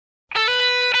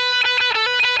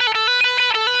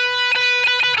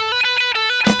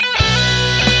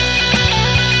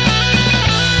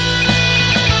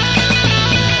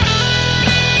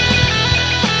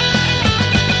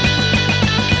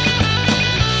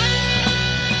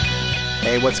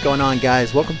Hey, what's going on,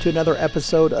 guys? Welcome to another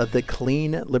episode of the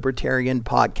Clean Libertarian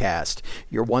Podcast,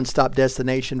 your one-stop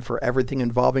destination for everything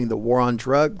involving the war on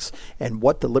drugs and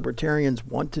what the Libertarians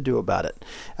want to do about it.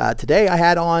 Today, I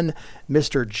had on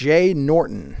Mr. Jay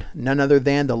Norton, none other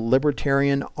than the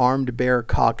Libertarian Armed Bear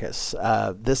Caucus.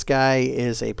 This guy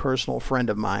is a personal friend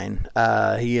of mine.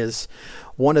 He is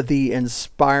one of the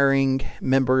inspiring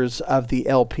members of the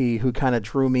LP who kind of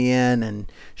drew me in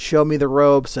and showed me the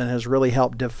ropes and has really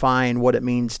helped define what it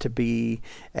means to be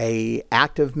a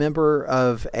active member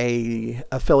of a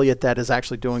affiliate that is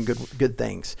actually doing good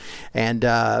things. And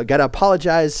got to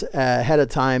apologize ahead of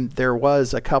time. There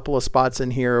was a couple of spots in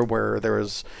here where there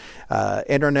was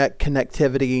internet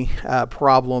connectivity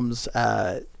problems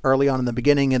early on in the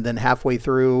beginning, and then halfway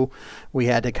through we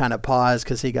had to kind of pause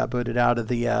because he got booted out of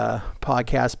the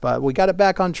podcast, but we got it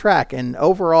back on track. And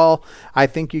overall, I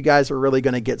think you guys are really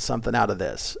going to get something out of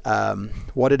this.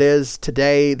 What it is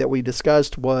today that we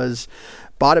discussed was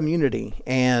bottom unity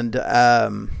and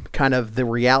kind of the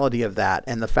reality of that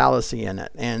and the fallacy in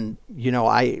it. And, you know,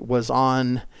 I was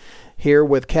on here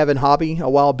with Kevin Hobby a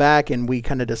while back, and we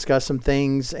kind of discussed some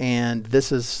things, and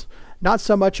this is not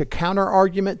so much a counter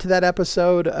argument to that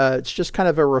episode. It's just kind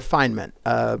of a refinement,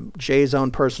 Jay's own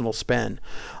personal spin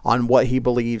on what he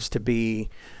believes to be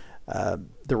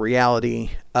the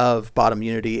reality of bottom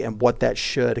unity and what that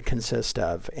should consist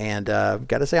of. And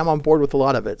got to say, I'm on board with a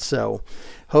lot of it. So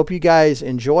hope you guys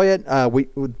enjoy it.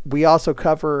 We also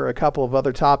cover a couple of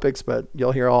other topics, but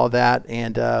you'll hear all of that.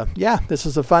 And yeah, this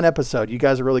is a fun episode. You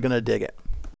guys are really going to dig it.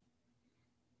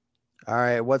 All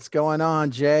right, what's going on,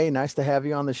 Jay? Nice to have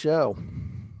you on the show.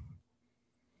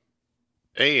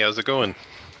 Hey, how's it going?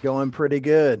 Going pretty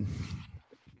good.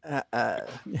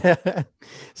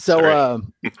 So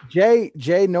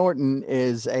Jay Norton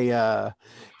is a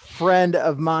friend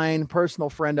of mine,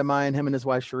 personal friend of mine. Him and his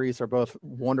wife Sharice are both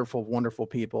wonderful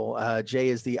people. Jay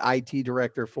is the IT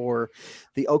director for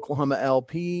the Oklahoma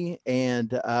LP,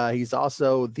 and he's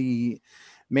also the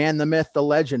man, the myth, the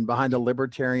legend behind the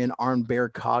Libertarian Armed Bear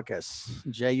Caucus.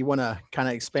 Jay, you want to kind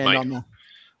of expand on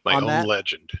that?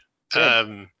 Legend.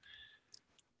 The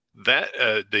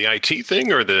IT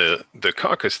thing or the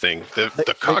caucus thing?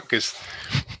 The caucus.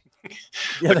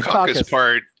 Yeah, the caucus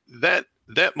part that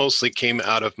mostly came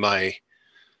out of my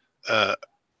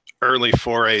early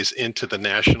forays into the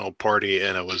National Party,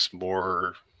 and I was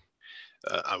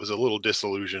I was a little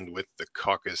disillusioned with the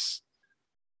caucus.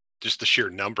 Just the sheer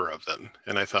number of them.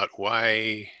 And I thought,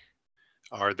 why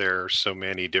are there so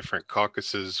many different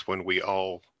caucuses when we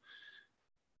all,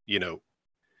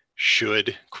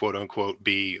 should, quote unquote,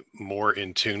 be more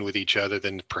in tune with each other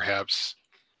than perhaps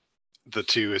the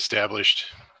two established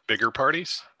bigger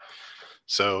parties?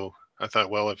 So I thought,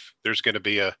 well, if there's going to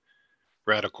be a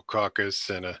radical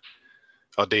caucus and a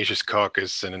audacious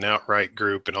caucus and an outright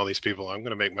group and all these people, I'm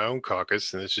going to make my own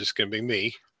caucus, and it's just going to be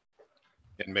me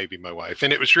and maybe my wife.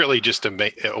 And it was really just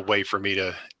a way for me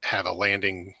to have a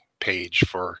landing page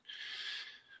for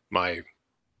my,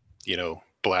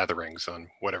 blatherings on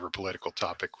whatever political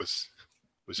topic was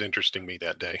interesting me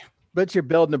that day. But you're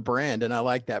building a brand, and I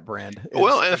like that brand. And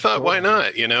I thought, why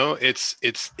not?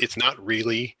 It's not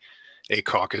really a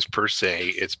caucus per se.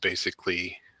 It's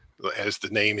basically, as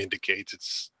the name indicates,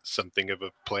 it's something of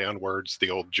a play on words, the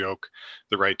old joke,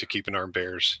 the right to keep and arm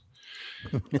bears.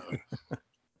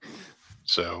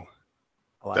 So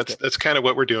that's kind of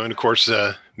what we're doing. Of course,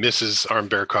 Mrs. Armed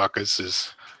Bear Caucus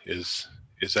is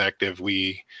active.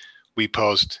 We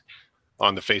post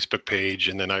on the Facebook page,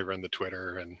 and then I run the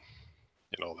Twitter and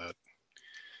all that.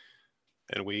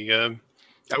 And we I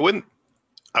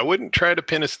wouldn't try to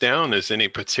pin us down as any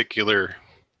particular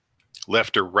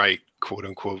left or right, quote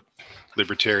unquote,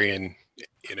 libertarian,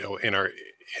 in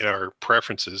our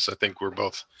preferences. I think we're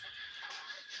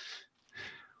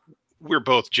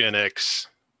both Gen X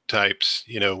types.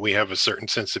 We have a certain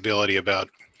sensibility about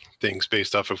things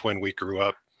based off of when we grew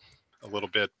up a little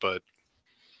bit, but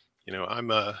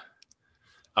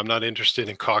I'm not interested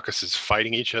in caucuses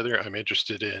fighting each other. I'm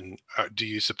interested in, do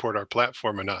you support our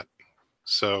platform or not?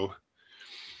 So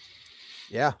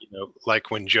yeah, like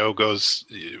when Joe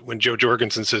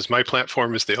Jorgensen says, my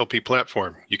platform is the LP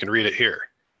platform, you can read it here.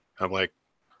 I'm like,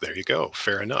 there you go.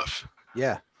 Fair enough.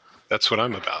 Yeah. That's what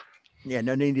I'm about. Yeah,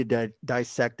 no need to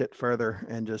dissect it further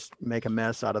and just make a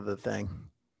mess out of the thing.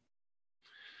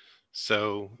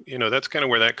 So, that's kind of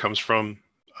where that comes from.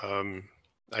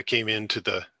 I came into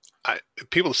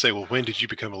people say, well, when did you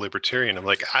become a libertarian? I'm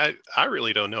like, I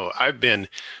really don't know. I've been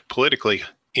politically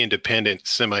independent,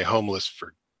 semi-homeless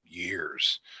for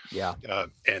years. Yeah.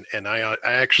 And I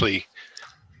actually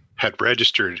had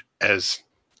registered as,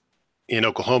 in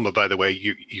Oklahoma, by the way,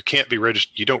 you can't be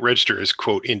registered. You don't register as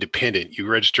quote independent. You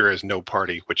register as no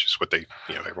party, which is what they,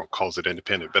 everyone calls it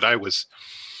independent. But I was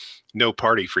no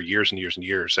party for years and years and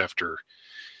years after,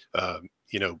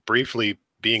 briefly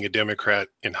being a Democrat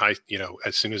in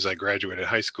as soon as I graduated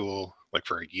high school, like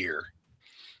for a year,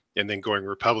 and then going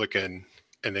Republican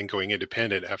and then going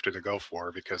independent after the Gulf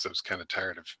War because I was kind of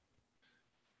tired of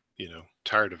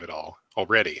it all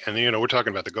already. And we're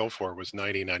talking about the Gulf War was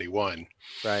 1991.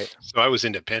 Right. So I was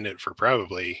independent for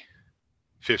probably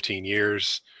 15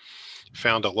 years,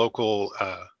 found a local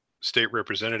state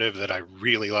representative that I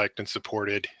really liked and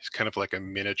supported. It's kind of like a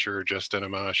miniature Justin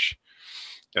Amash,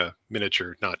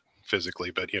 miniature, not physically,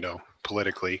 but,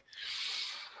 politically.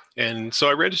 And so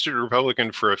I registered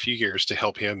Republican for a few years to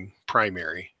help him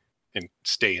primary and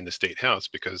stay in the state house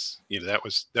because, that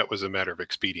was a matter of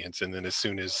expedience. And then as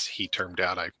soon as he termed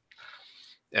out,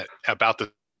 about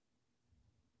the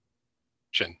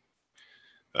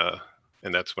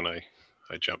and that's when I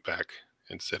jumped back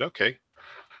and said, okay,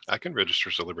 I can register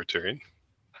as a libertarian.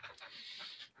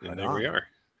 And there we are.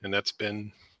 And that's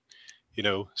been,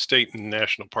 state and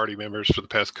national party members for the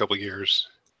past couple of years.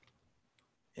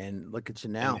 And look at you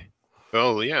now.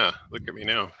 Well, yeah, look at me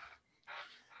now.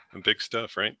 I'm big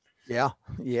stuff, right? Yeah,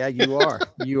 you are.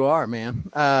 You are, man.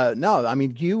 No, I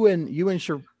mean, you and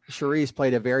Charisse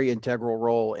played a very integral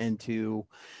role into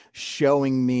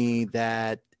showing me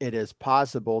that it is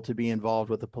possible to be involved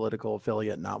with a political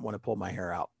affiliate and not want to pull my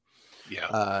hair out.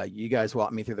 Yeah. You guys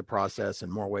walked me through the process in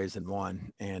more ways than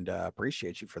one, and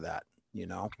appreciate you for that.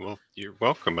 Well, you're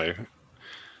welcome.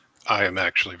 I am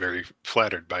actually very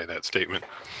flattered by that statement.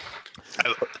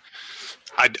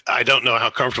 I don't know how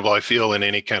comfortable I feel in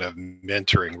any kind of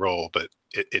mentoring role, but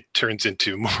it turns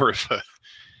into more of a,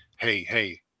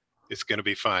 hey, it's going to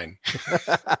be fine.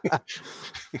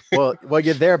 well,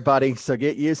 you're there, buddy. So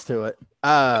get used to it.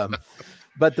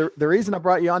 But the reason I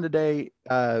brought you on today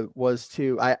was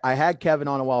I had Kevin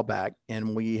on a while back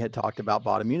and we had talked about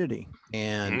bottom unity,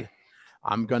 and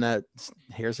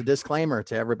here's a disclaimer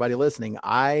to everybody listening.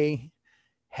 I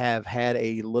have had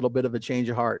a little bit of a change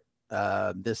of heart.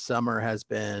 This summer has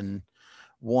been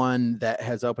one that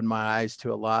has opened my eyes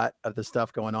to a lot of the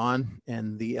stuff going on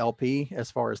in the LP as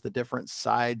far as the different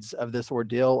sides of this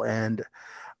ordeal. And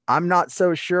I'm not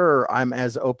so sure I'm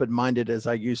as open-minded as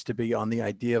I used to be on the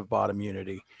idea of bottom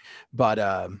unity,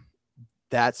 but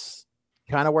that's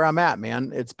kind of where I'm at,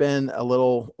 man. It's been a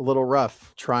little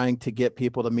rough trying to get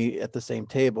people to meet at the same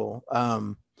table.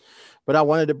 But I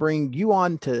wanted to bring you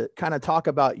on to kind of talk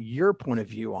about your point of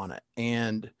view on it.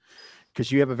 And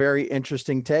because you have a very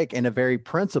interesting take and a very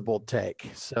principled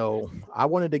take. So I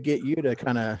wanted to get you to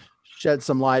kind of shed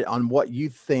some light on what you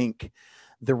think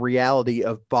the reality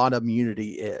of bottom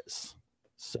unity is.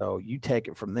 So you take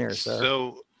it from there, sir.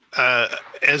 So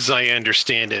as I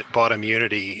understand it, bottom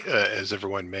unity, as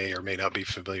everyone may or may not be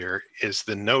familiar, is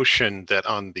the notion that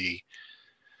on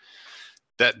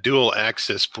that dual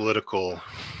axis political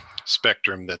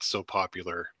spectrum that's so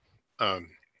popular,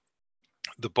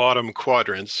 the bottom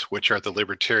quadrants, which are the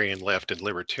libertarian left and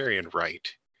libertarian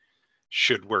right,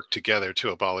 should work together to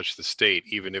abolish the state,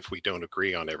 even if we don't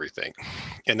agree on everything.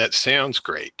 And that sounds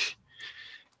great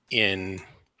in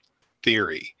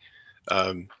theory.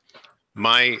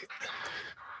 My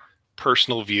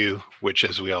personal view, which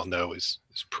as we all know is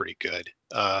pretty good,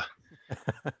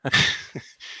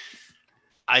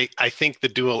 I think the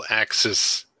dual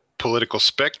axis political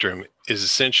spectrum is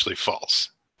essentially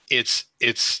false. It's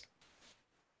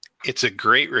a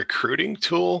great recruiting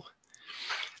tool.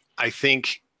 I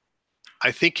think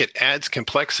it adds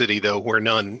complexity though where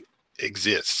none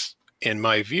exists. In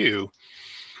my view,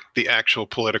 the actual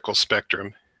political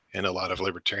spectrum, and a lot of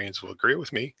libertarians will agree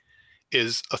with me,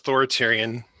 is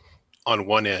authoritarian on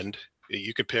one end.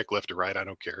 You can pick left or right, I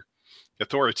don't care.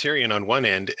 Authoritarian on one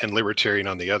end and libertarian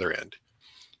on the other end.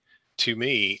 To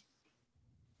me,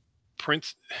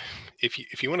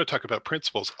 if you want to talk about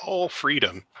principles, all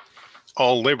freedom,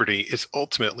 all liberty is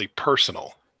ultimately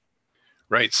personal,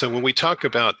 right? So when we talk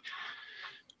about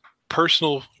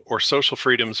personal or social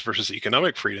freedoms versus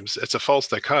economic freedoms, it's a false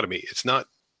dichotomy. It's not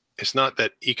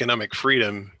that economic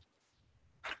freedom,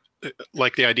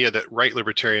 like the idea that right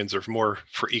libertarians are more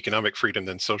for economic freedom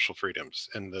than social freedoms,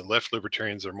 and the left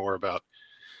libertarians are more about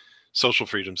social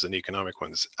freedoms than economic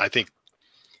ones. I think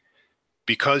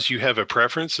because you have a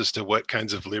preference as to what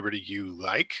kinds of liberty you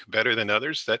like better than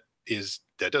others, that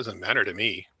doesn't matter to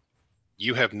me.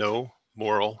 You have no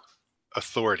moral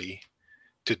authority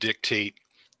to dictate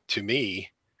to me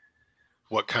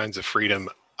what kinds of freedom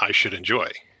I should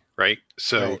enjoy, right?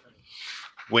 So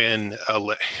right.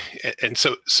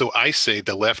 So I say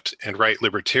the left and right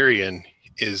libertarian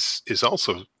is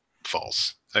also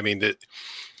false. I mean, that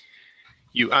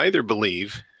you either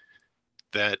believe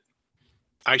that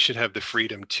I should have the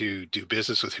freedom to do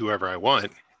business with whoever I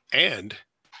want and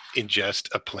ingest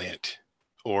a plant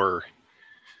or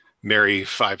marry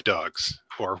 5 dogs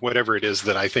or whatever it is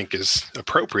that I think is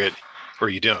appropriate, or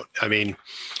you don't. I mean,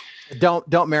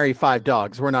 Don't marry 5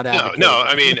 dogs. We're not advocating. No.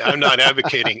 I mean, I'm not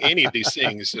advocating any of these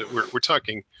things. We're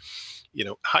talking,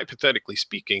 hypothetically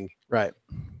speaking. Right.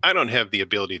 I don't have the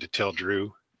ability to tell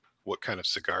Drew what kind of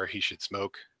cigar he should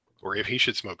smoke or if he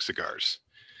should smoke cigars.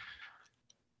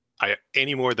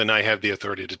 Any more than I have the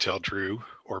authority to tell Drew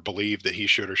or believe that he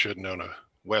should or shouldn't own a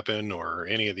weapon or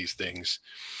any of these things,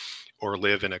 or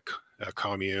live in a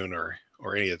commune or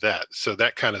any of that. So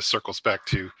that kind of circles back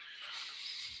to,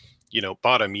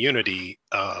 bottom unity.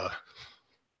 I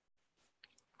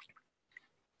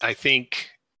think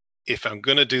if I'm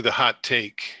going to do the hot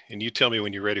take, and you tell me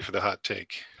when you're ready for the hot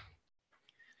take.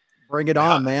 Bring it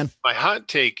on, man. My hot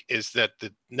take is that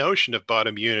the notion of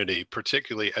bottom unity,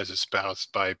 particularly as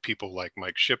espoused by people like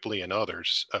Mike Shipley and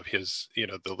others of his,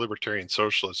 the libertarian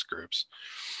socialist groups,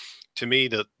 to me,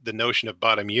 the notion of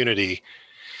bottom unity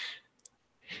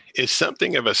is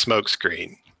something of a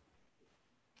smokescreen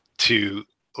to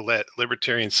let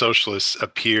libertarian socialists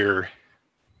appear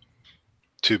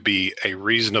to be a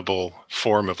reasonable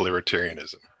form of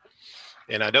libertarianism.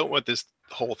 And I don't want this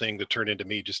whole thing to turn into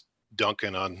me just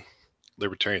dunking on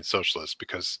libertarian socialists,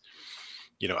 because,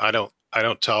 I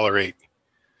don't tolerate,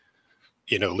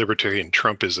 libertarian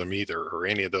Trumpism either, or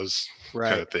any of those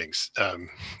kind of things. And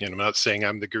I'm not saying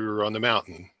I'm the guru on the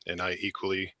mountain, and I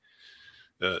equally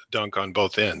dunk on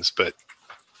both ends. But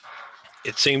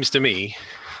it seems to me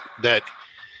that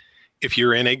if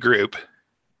you're in a group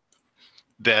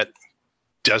that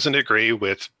doesn't agree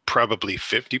with probably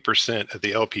 50% of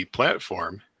the LP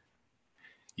platform,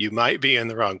 you might be in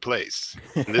the wrong place.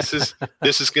 And this is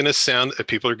going to sound,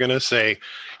 people are going to say,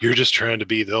 you're just trying to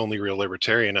be the only real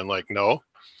libertarian. I'm like, no,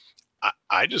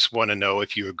 I just want to know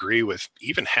if you agree with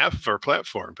even half of our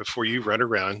platform before you run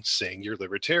around saying you're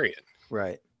libertarian.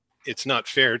 Right. It's not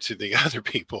fair to the other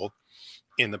people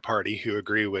in the party who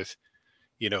agree with,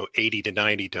 80 to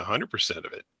 90 to 100%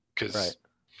 of it. Because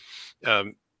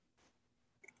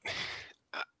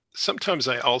sometimes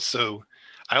I also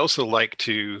like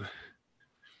to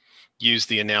use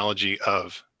the analogy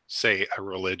of, say, a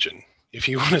religion. If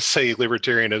you want to say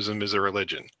libertarianism is a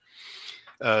religion,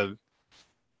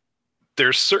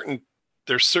 there's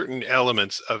certain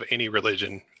elements of any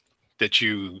religion that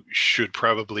you should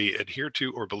probably adhere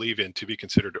to or believe in to be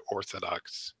considered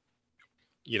orthodox,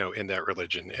 in that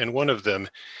religion. And one of them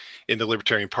in the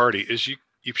Libertarian Party is you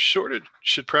sort of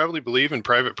should probably believe in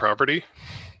private property.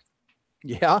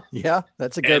 Yeah,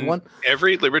 that's a good one.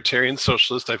 Every libertarian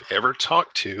socialist I've ever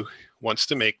talked to wants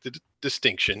to make the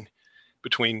distinction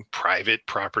between private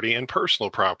property and personal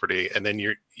property. And then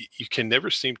you can never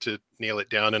seem to nail it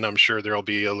down. And I'm sure there'll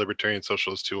be a libertarian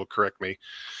socialist who will correct me.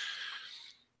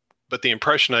 But the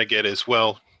impression I get is,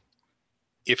 well,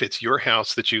 if it's your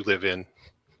house that you live in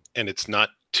and it's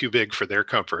not too big for their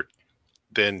comfort,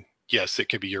 then yes, it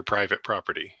can be your private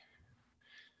property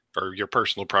or your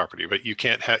personal property, but you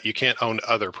can't own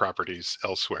other properties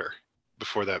elsewhere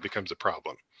before that becomes a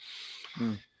problem.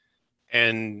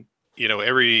 And,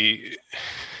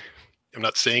 I'm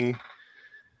not saying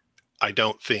I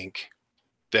don't think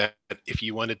that if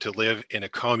you wanted to live in a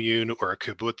commune or a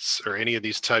kibbutz or any of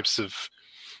these types of,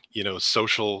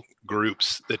 social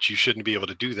groups, that you shouldn't be able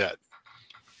to do that.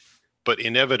 But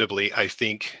inevitably, I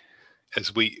think,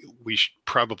 as we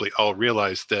probably all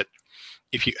realize, that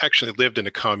if you actually lived in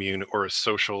a commune or a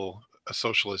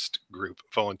socialist group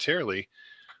voluntarily,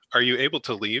 are you able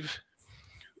to leave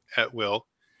at will?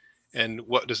 And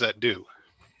what does that do?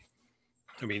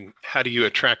 I mean, how do you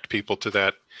attract people to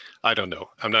that? I don't know.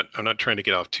 I'm not trying to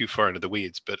get off too far into the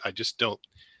weeds, but I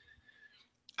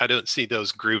don't see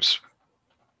those groups,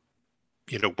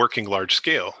 working large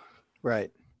scale.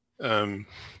 Right. And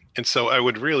so I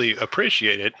would really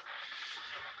appreciate it,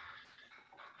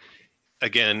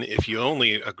 again, if you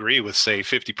only agree with, say,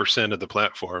 50% of the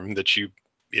platform, that you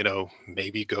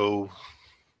maybe go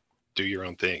do your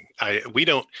own thing. We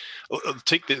don't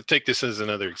take this as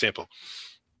another example.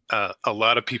 A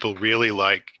lot of people really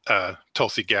like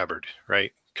Tulsi Gabbard,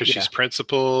 right? Because she's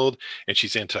principled and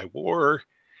she's anti-war,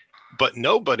 but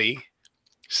nobody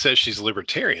says she's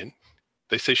libertarian.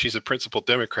 They say she's a principled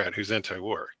Democrat who's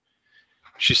anti-war.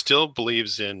 She still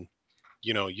believes in,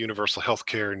 universal health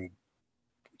care and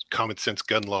common sense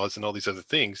gun laws and all these other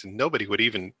things. And nobody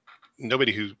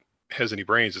who has any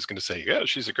brains is going to say, yeah,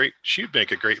 she'd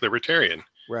make a great libertarian.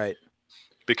 Right.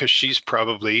 Because she's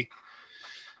probably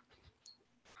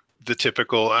the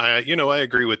typical, I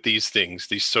agree with these things,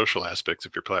 these social aspects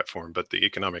of your platform, but the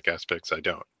economic aspects I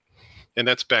don't. And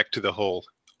that's back to the whole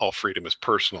all freedom is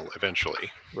personal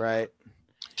eventually. Right.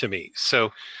 To me.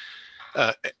 So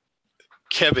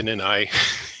Kevin and I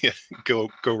go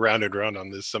round and round on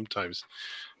this sometimes.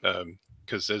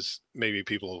 Because as maybe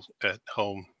people at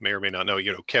home may or may not know,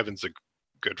 Kevin's a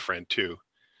good friend too.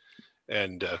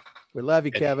 And we love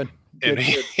you, Kevin. And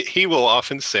he will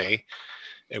often say,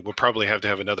 and we'll probably have to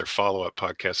have another follow-up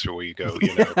podcast where we go,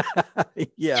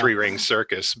 yeah. three-ring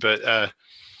circus. But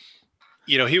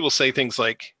he will say things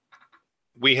like,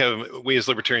 we as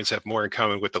libertarians have more in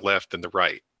common with the left than the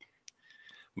right.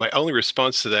 My only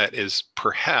response to that is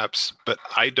perhaps, but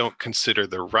I don't consider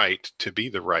the right to be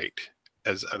the right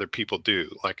as other people do.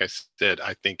 Like I said,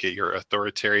 I think you're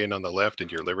authoritarian on the left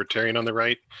and you're libertarian on the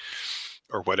right,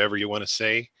 or whatever you want to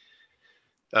say.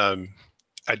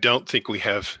 I don't think we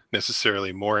have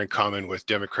necessarily more in common with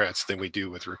Democrats than we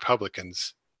do with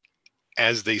Republicans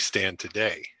as they stand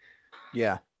today.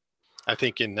 Yeah. I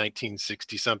think in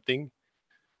 1960 something,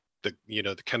 the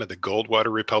kind of the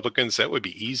Goldwater Republicans, that would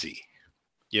be easy.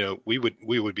 We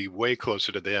would be way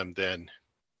closer to them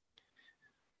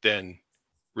than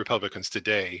Republicans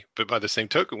today. But by the same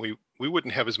token, we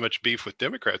wouldn't have as much beef with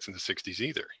Democrats in the 60s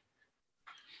either.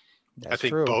 That's I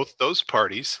think true. both those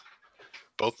parties,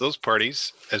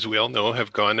 as we all know,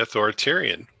 have gone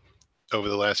authoritarian over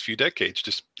the last few decades.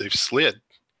 Just they've slid.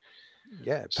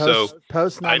 Yeah.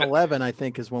 Post 9/11, I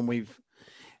think, is when we've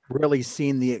really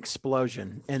seen the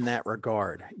explosion in that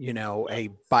regard. A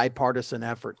bipartisan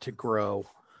effort to grow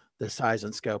the size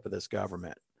and scope of this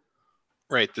government.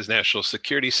 Right. The national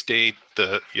security state,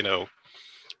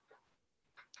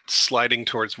 sliding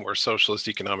towards more socialist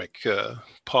economic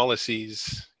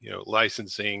policies,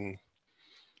 licensing,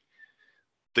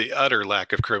 the utter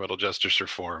lack of criminal justice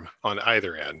reform on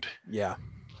either end. Yeah.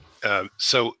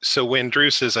 So when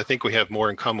Drew says, I think we have more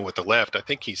in common with the left, I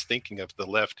think he's thinking of the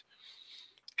left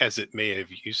as it may have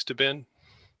used to been.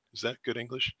 Is that good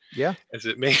English? Yeah. As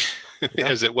it may,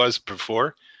 as it was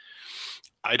before.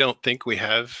 I don't think we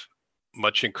have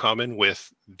much in common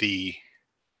with the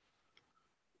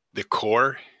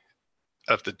core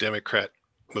of the Democrat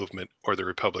movement or the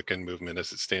Republican movement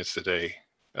as it stands today,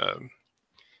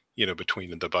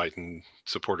 between the Biden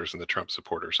supporters and the Trump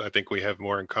supporters. I think we have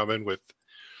more in common with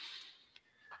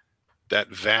that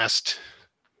vast,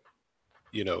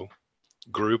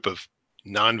 group of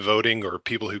non-voting or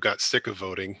people who got sick of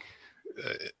voting,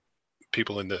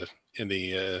 people in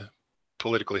the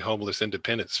politically homeless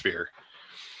independent sphere.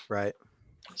 Right.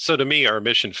 So to me, our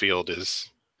mission field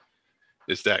is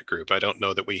that group. I don't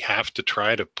know that we have to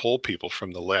try to pull people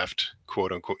from the left,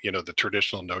 quote unquote, the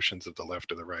traditional notions of the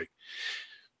left or the right.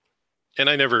 And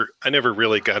I never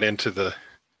really got into the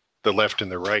left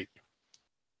and the right.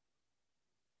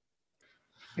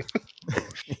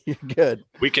 You're good.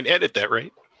 We can edit that,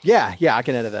 right? Yeah, I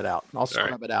can edit that out. I'll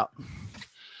scrub it out.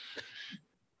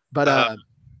 But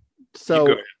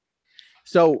so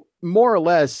more or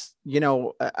less,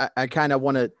 I kind of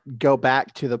want to go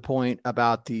back to the point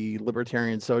about the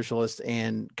libertarian socialists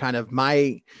and kind of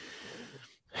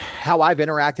how I've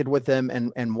interacted with them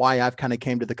and why I've kind of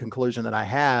came to the conclusion that I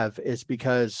have is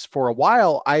because for a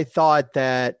while I thought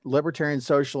that libertarian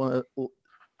socialist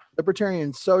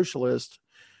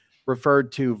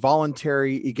referred to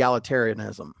voluntary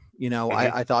egalitarianism.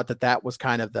 I thought that was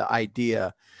kind of the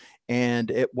idea. And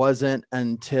it wasn't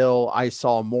until I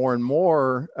saw more and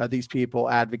more of these people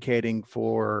advocating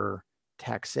for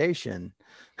taxation,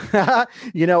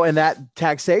 and that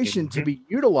taxation to be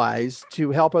utilized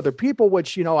to help other people,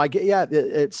 which, I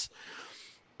get,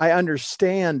 I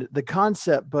understand the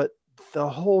concept, but the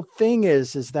whole thing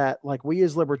is that like we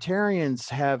as libertarians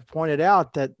have pointed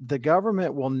out that the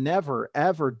government will never,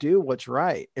 ever do what's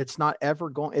right. It's not ever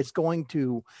it's going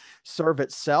to serve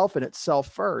itself and itself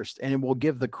first, and it will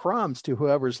give the crumbs to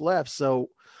whoever's left. So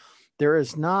there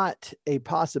is not a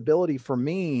possibility for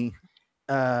me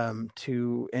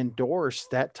to endorse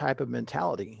that type of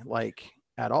mentality, like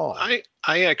at all. I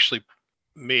actually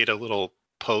made a little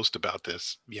post about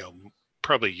this,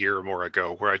 probably a year or more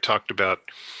ago, where I talked about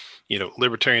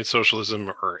libertarian socialism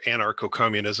or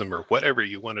anarcho-communism or whatever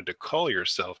you wanted to call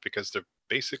yourself, because they're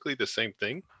basically the same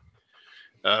thing.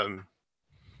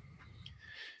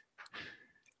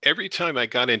 Every time I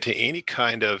got into any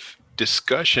kind of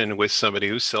discussion with somebody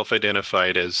who's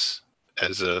self-identified as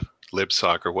a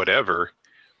LibSoc or whatever,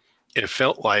 it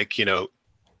felt like, you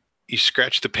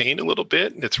scratch the paint a little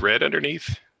bit and it's red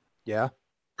underneath. Yeah.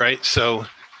 Right. So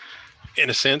in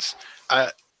a sense,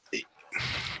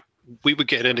 we would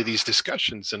get into these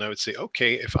discussions and I would say,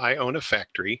 okay, if I own a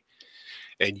factory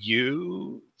and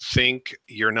you think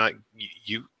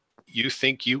you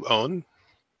think you own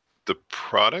the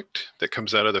product that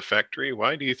comes out of the factory.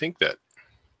 Why do you think that?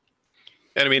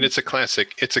 And I mean, it's a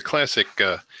classic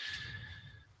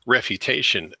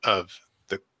refutation of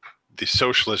the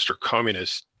socialist or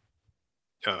communist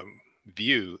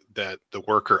view that the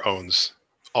worker owns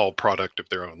all product of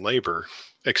their own labor,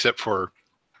 except for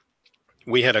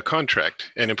we had a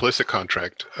contract, an implicit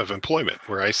contract of employment,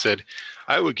 where I said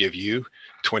I would give you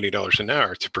 $20 an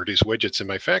hour to produce widgets in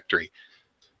my factory.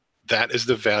 That is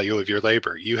the value of your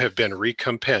labor. You have been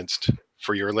recompensed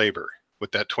for your labor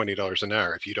with that $20 an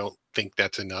hour. If you don't think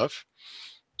that's enough,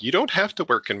 you don't have to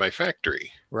work in my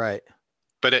factory. Right.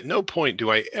 But at no point do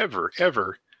I ever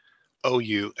owe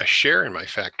you a share in my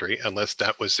factory unless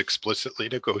that was explicitly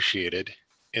negotiated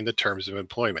in the terms of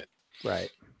employment. Right.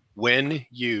 When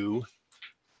you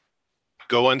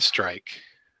go on strike,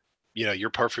 you're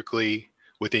perfectly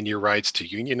within your rights to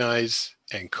unionize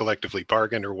and collectively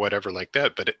bargain or whatever like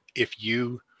that. But if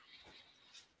you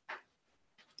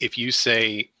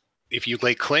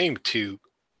lay claim to,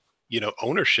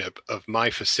 ownership of my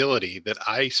facility that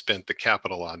I spent the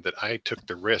capital on, that I took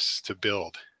the risks to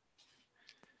build,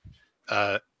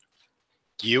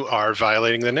 you are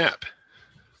violating the NAP.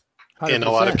 100%. In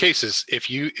a lot of cases, if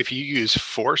you use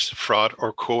force, fraud,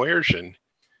 or coercion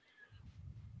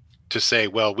to say,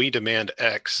 well, we demand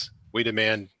X, we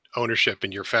demand ownership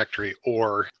in your factory,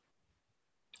 or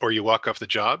you walk off the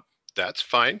job, that's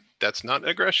fine. That's not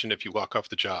aggression if you walk off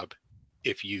the job.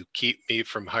 If you keep me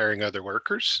from hiring other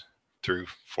workers through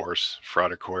force,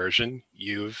 fraud, or coercion,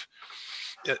 you've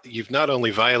not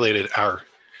only violated our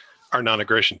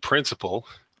non-aggression principle,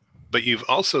 but you've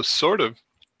also sort of,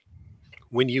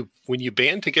 when you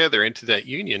band together into that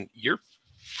union, you're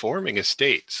forming a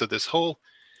state. So this whole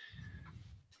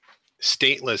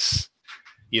stateless,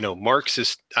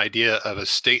 Marxist idea of a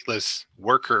stateless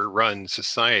worker-run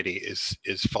society is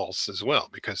false as well,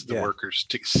 because the workers,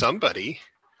 somebody,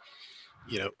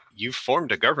 you've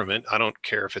formed a government. I don't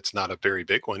care if it's not a very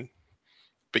big one,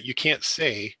 but you can't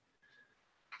say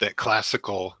that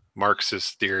classical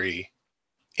Marxist theory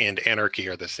and anarchy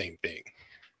are the same thing.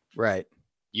 Right.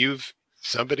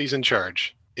 Somebody's in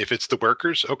charge. If it's the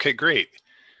workers, okay, great.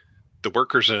 The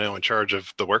workers are now in charge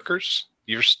of the workers.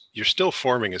 You're still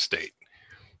forming a state.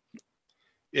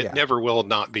 It never will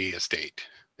not be a state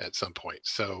at some point.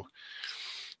 So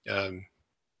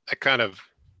I kind of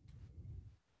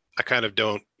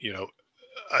don't,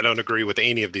 I don't agree with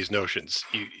any of these notions.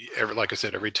 Like I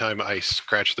said, every time I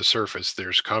scratch the surface,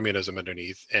 there's communism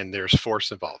underneath and there's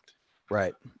force involved.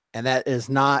 Right. And that is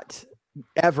not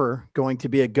ever going to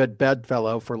be a good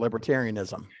bedfellow for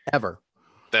libertarianism, ever.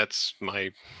 That's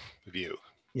my view.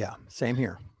 Yeah, same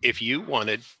here. If you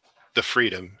wanted the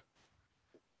freedom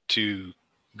to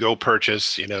go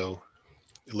purchase,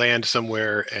 land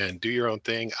somewhere and do your own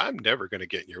thing, I'm never going to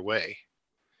get in your way.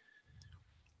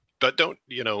 But don't,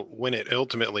 when it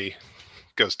ultimately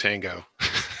goes tango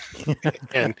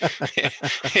and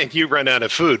you run out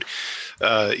of food,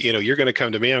 you're going to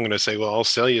come to me. I'm going to say, well, I'll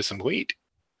sell you some wheat.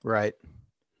 Right.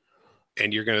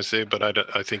 And you're going to say, but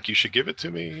I think you should give it to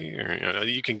me. Or,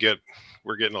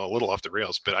 we're getting a little off the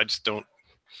rails, but I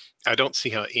don't see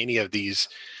how any of these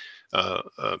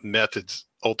methods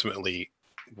ultimately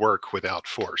work without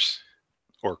force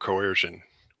or coercion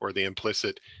or the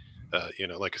implicit,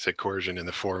 like I said, coercion in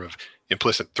the form of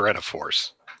implicit threat of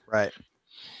force. Right.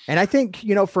 And I think,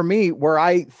 for me, where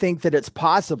I think that it's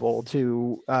possible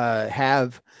to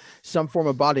have some form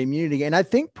of body immunity, and I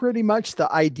think pretty much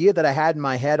the idea that I had in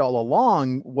my head all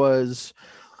along was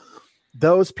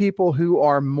those people who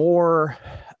are more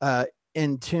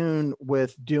in tune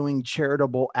with doing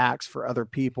charitable acts for other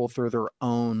people through their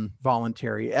own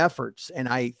voluntary efforts. And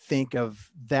I think of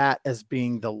that as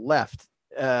being the left.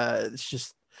 It's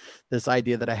just this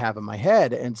idea that I have in my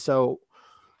head. And so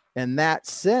in that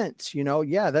sense,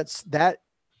 that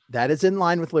is in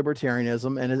line with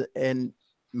libertarianism. And in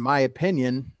my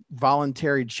opinion,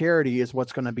 voluntary charity is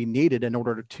what's going to be needed in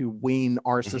order to wean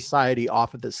our society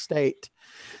off of the state.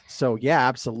 So yeah,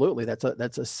 absolutely.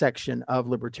 That's a section of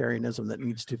libertarianism that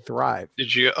needs to thrive.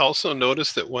 Did you also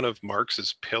notice that one of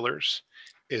Marx's pillars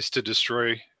is to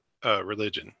destroy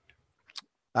religion?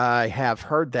 I have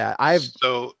heard that.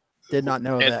 Did not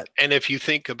know that. And if you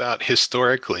think about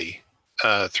historically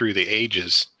through the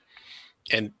ages,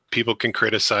 and people can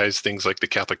criticize things like the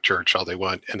Catholic Church all they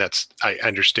want, and I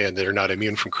understand they're not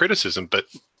immune from criticism, but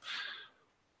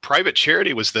private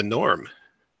charity was the norm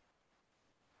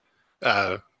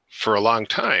for a long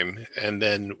time. And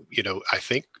then, I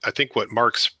think what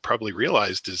Marx probably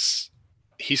realized is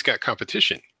he's got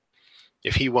competition.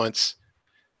 If he wants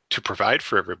to provide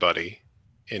for everybody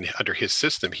under his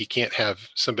system, he can't have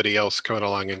somebody else coming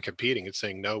along and competing and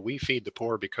saying, no, we feed the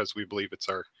poor because we believe it's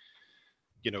our,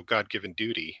 God-given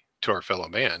duty to our fellow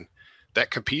man. That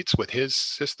competes with his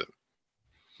system.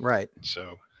 Right.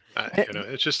 So,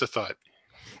 it's just a thought.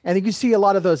 And you see a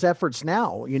lot of those efforts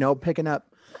now, picking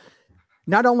up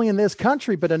not only in this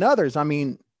country, but in others. I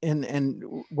mean, and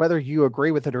whether you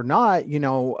agree with it or not,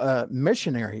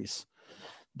 missionaries,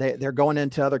 they're going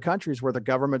into other countries where the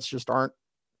governments just aren't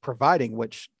providing,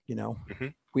 which,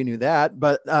 we knew that,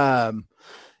 but,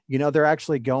 they're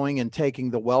actually going and taking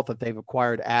the wealth that they've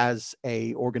acquired as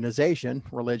a organization,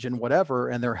 religion, whatever,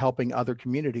 and they're helping other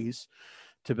communities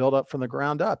to build up from the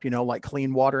ground up, like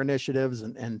clean water initiatives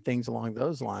and things along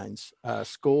those lines.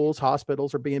 Schools,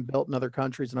 hospitals are being built in other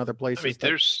countries and other places. I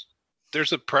mean,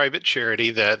 there's a private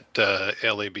charity that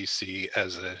LABC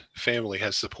as a family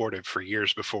has supported for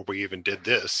years before we even did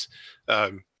this.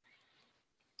 And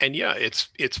yeah, it's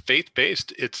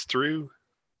faith-based. It's through,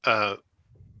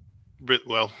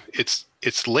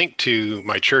 it's linked to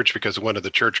my church because one of the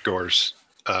churchgoers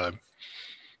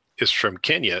is from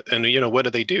Kenya. And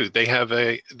what do? They have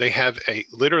a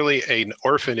literally an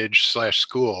orphanage /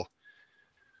 school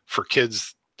for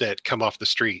kids that come off the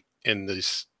street in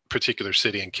this particular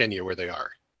city in Kenya where they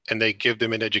are. And they give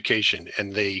them an education,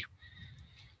 and they,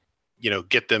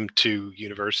 get them to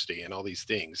university and all these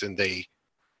things. And they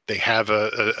have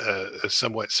a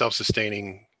somewhat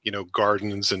self-sustaining,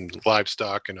 gardens and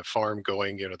livestock and a farm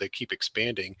going. They keep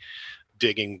expanding,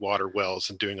 digging water wells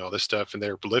and doing all this stuff, and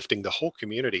they're lifting the whole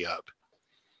community up.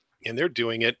 And they're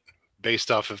doing it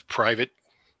based off of private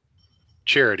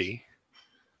charity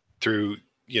through,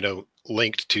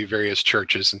 linked to various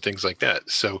churches and things like that.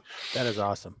 So that is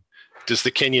awesome. Does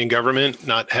the Kenyan government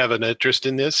not have an interest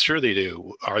in this? Sure they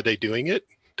do. Are they doing it?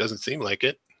 Doesn't seem like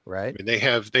it. Right. I mean, they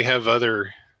have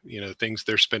other, things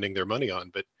they're spending their money on,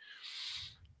 but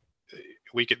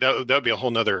that would be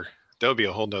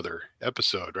a whole nother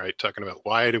episode, right? Talking about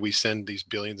why do we send these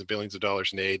billions and billions of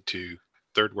dollars in aid to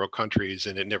third world countries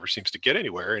and it never seems to get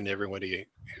anywhere, and everybody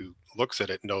who looks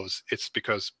at it knows it's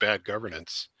because bad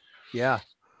governance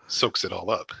soaks it all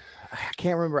up. I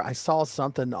can't remember. I saw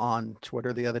something on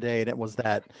Twitter the other day, and it was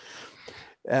that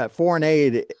foreign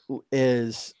aid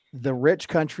is the rich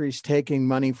countries taking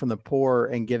money from the poor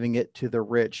and giving it to the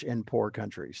rich in poor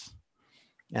countries.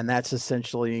 And that's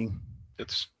essentially...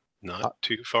 It's not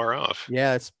too far off.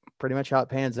 Yeah, it's pretty much how it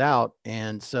pans out.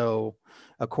 And so,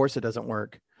 of course, it doesn't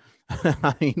work.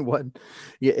 I mean,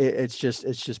 it's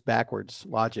just backwards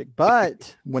logic.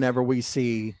 But whenever we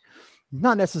see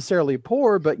not necessarily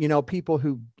poor, but, people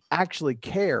who actually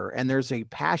care, and there's a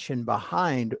passion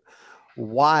behind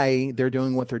why they're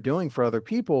doing what they're doing for other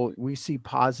people, we see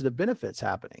positive benefits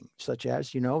happening, such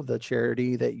as, the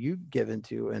charity that you've given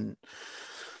to. And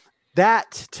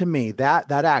that, to me,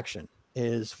 that action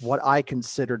is what I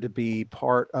consider to be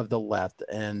part of the left,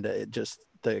 and just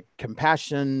the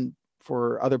compassion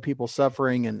for other people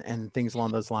suffering and things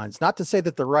along those lines. Not to say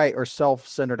that the right are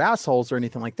self-centered assholes or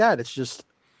anything like that. It's just,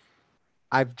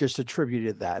 I've just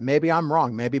attributed that. Maybe I'm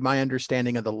wrong. Maybe my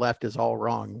understanding of the left is all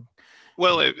wrong.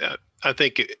 Well, I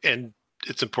think, and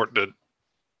it's important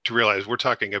to realize we're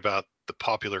talking about the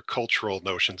popular cultural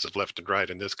notions of left and right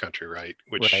in this country, right?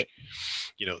 Which, right.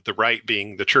 The right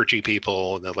being the churchy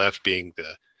people and the left being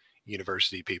the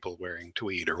university people wearing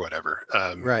tweed or whatever.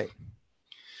 Right.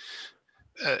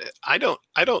 I don't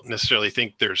necessarily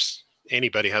think there's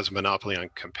anybody has a monopoly on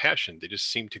compassion. They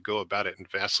just seem to go about it in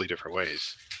vastly different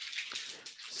ways.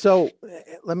 So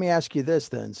let me ask you this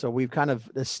then. So we've kind of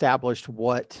established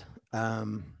what,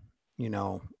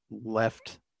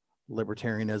 left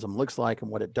libertarianism looks like and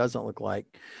what it doesn't look like.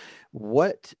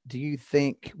 What do you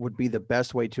think would be the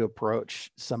best way to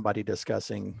approach somebody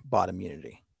discussing bottom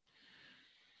unity?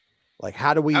 Like,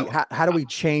 how do we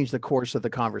change the course of the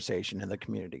conversation in the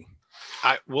community?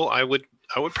 I would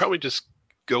probably just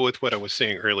go with what I was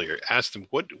saying earlier. Ask them,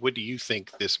 what do you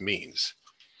think this means?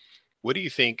 What do you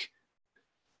think?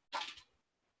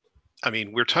 I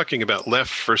mean, we're talking about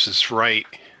left versus right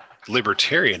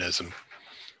libertarianism.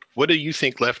 What do you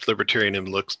think left libertarianism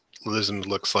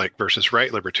looks like versus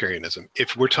right libertarianism?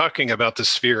 If we're talking about the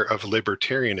sphere of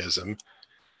libertarianism,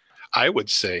 I would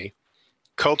say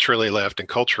culturally left and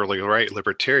culturally right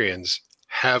libertarians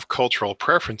have cultural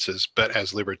preferences, but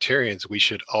as libertarians, we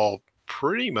should all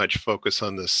pretty much focus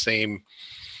on the same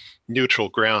neutral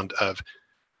ground of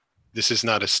this is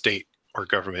not a state or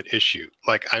government issue.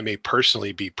 Like, I may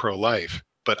personally be pro-life,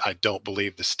 but I don't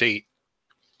believe the state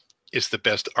is the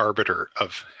best arbiter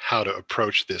of how to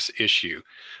approach this issue.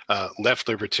 Left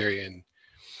libertarian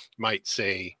might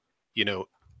say,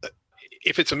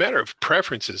 if it's a matter of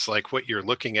preferences, like what you're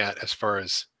looking at as far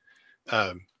as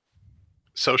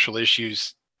social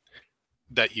issues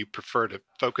that you prefer to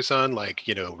focus on, like,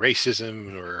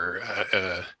 racism or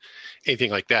anything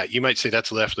like that, you might say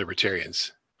that's left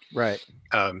libertarians. Right.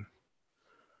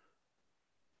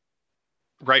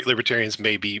 Right libertarians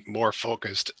may be more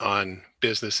focused on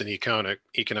business and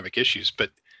economic issues, but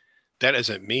that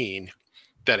doesn't mean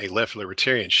that a left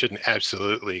libertarian shouldn't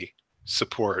absolutely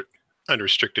support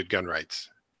unrestricted gun rights,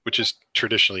 which is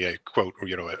traditionally a quote,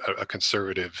 a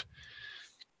conservative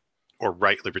or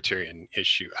right libertarian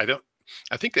issue.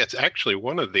 I think that's actually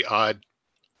one of the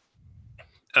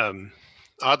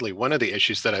oddly, one of the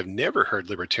issues that I've never heard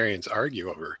libertarians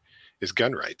argue over is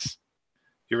gun rights.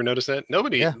 You ever notice that?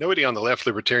 Nobody on the left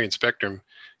libertarian spectrum,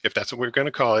 if that's what we're going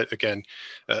to call it, again,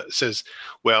 says,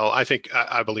 well, I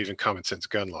believe in common sense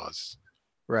gun laws.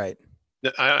 Right.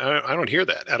 I don't hear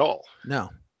that at all. No.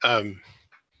 And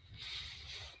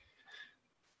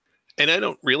I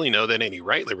don't really know that any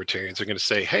right libertarians are going to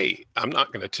say, hey, I'm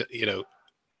not going to,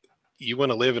 you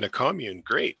want to live in a commune?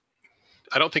 Great.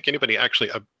 I don't think anybody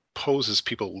actually opposes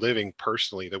people living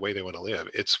personally the way they want to live.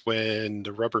 It's when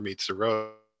the rubber meets the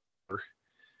road,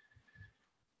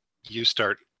 you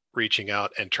start reaching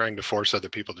out and trying to force other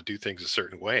people to do things a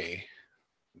certain way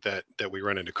that we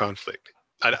run into conflict.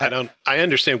 I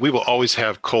understand we will always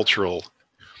have cultural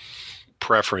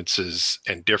preferences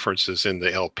and differences in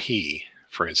the LP,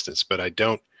 for instance, but I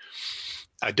don't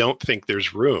think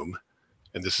there's room,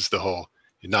 and this is the whole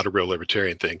not a real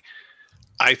libertarian thing.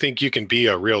 I think you can be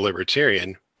a real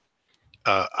libertarian.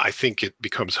 I think it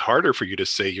becomes harder for you to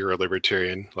say you're a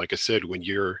libertarian, like I said, when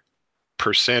your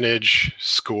percentage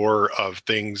score of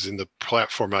things in the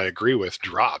platform I agree with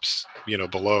drops,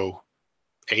 below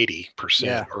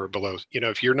 80% or below.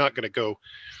 If you're not going to go,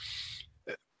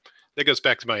 that goes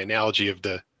back to my analogy of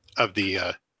the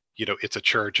it's a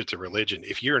church, it's a religion.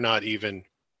 If you're not even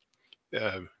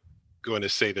going to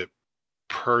say that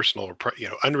personal,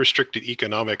 unrestricted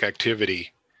economic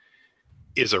activity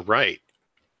is a right,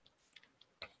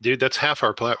 dude, that's half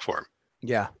our platform.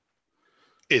 Yeah.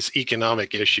 Is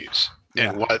economic issues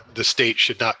and what the state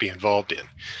should not be involved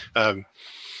in.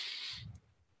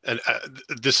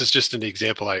 This is just an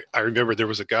example. I remember there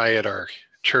was a guy at our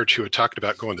church who had talked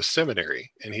about going to seminary,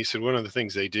 and he said one of the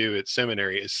things they do at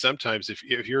seminary is sometimes if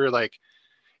you're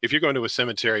going to a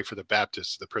cemetery for the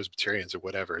Baptists, the Presbyterians, or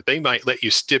whatever, they might let you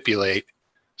stipulate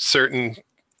certain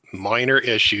minor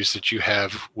issues that you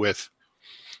have with,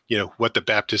 what the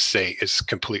Baptists say is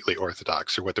completely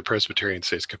orthodox or what the Presbyterians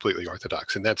say is completely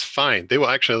orthodox, and that's fine. They will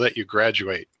actually let you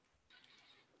graduate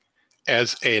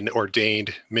as an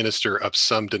ordained minister of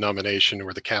some denomination,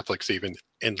 or the Catholics even,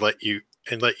 and let you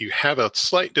have a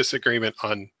slight disagreement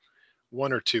on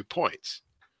one or 2 points.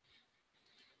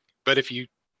 But if you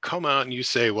come out and you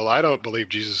say, well, I don't believe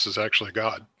Jesus is actually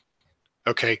God.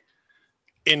 Okay.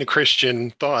 In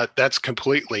Christian thought, that's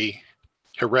completely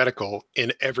heretical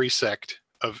in every sect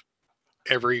of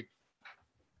every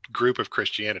group of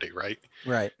Christianity, right?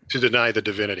 Right. To deny the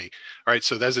divinity. All right.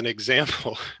 So as an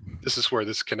example, this is where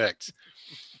this connects.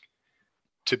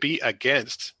 To be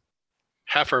against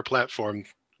half our platform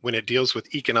when it deals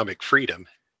with economic freedom,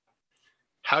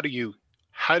 how do you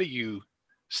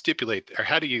stipulate, or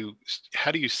how do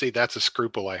you say that's a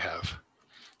scruple I have?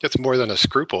 That's more than a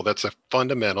scruple. That's a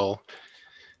fundamental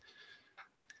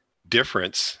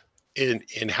difference in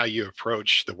how you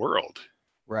approach the world.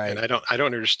 Right. And I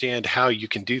don't understand how you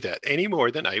can do that any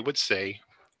more than I would say.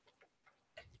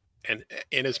 And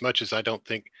in as much as I don't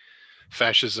think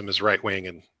fascism is right wing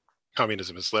and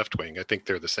communism is left wing, I think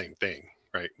they're the same thing,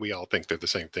 right? We all think they're the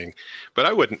same thing. But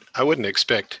I wouldn't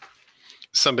expect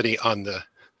somebody on the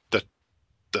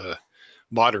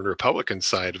modern Republican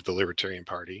side of the Libertarian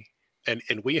Party, and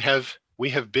we have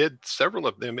bid several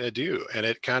of them adieu, and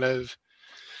it kind of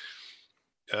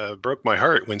broke my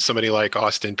heart when somebody like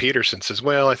Austin Peterson says,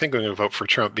 well, I think I'm going to vote for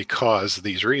Trump because of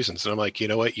these reasons. And I'm like, you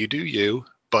know what, you do you,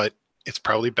 but it's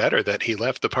probably better that he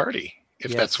left the party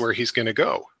if that's where he's going to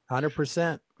go.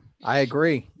 100%. I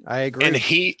agree.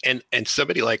 And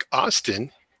somebody like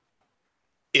Austin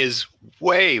is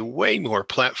way, way more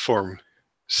platform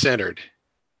centered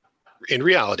in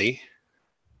reality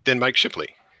than Mike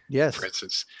Shipley. Yes. For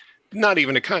instance, not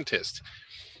even a contest.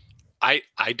 I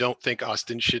don't think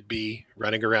Austin should be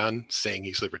running around saying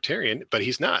he's libertarian, but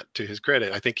he's not, to his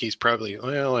credit. I think he's probably,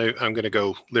 I'm going to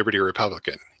go Liberty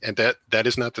Republican. And that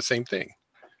is not the same thing.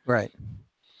 Right.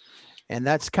 And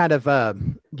that's kind of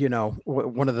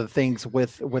one of the things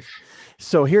with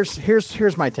so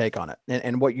here's my take on it,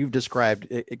 and what you've described,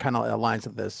 it kind of aligns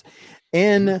with this.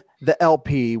 In the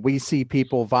LP, we see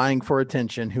people vying for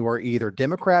attention who are either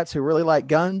Democrats who really like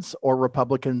guns or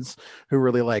Republicans who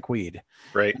really like weed.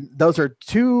 Right. Those are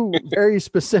two very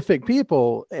specific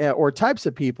people or types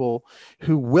of people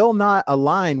who will not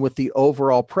align with the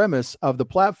overall premise of the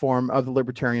platform of the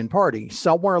Libertarian Party.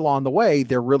 Somewhere along the way,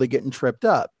 they're really getting tripped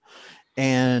up.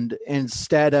 And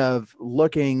instead of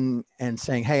looking and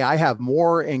saying, hey, I have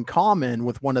more in common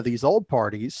with one of these old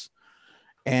parties,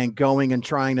 and going and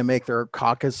trying to make their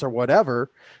caucus or whatever,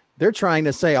 they're trying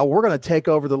to say, oh, we're going to take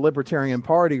over the Libertarian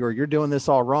Party, or you're doing this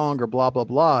all wrong, or blah, blah,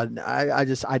 blah. And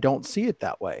I don't see it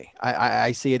that way.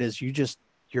 I see it as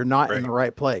you're not Right. in the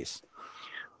right place.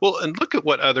 Well, and look at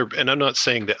and I'm not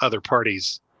saying that other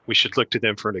parties, we should look to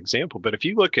them for an example, but if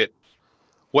you look at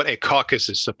what a caucus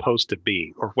is supposed to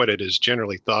be, or what it is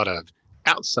generally thought of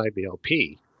outside the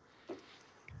LP,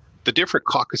 the different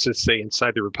caucuses, say,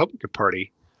 inside the Republican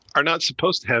Party, are not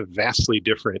supposed to have vastly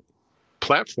different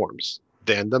platforms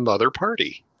than the mother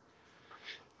party.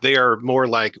 They are more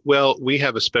like, well, we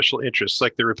have a special interest,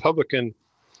 like the Republican,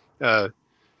 I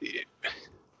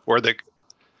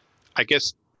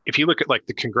guess, if you look at like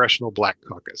the Congressional Black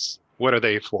Caucus, what are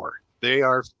they for? They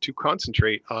are to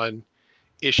concentrate on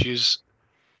issues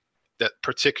that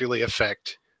particularly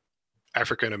affect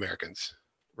African Americans.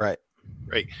 Right.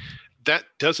 Right. That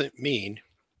doesn't mean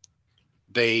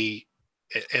they,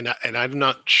 and I'm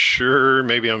not sure,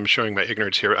 maybe I'm showing my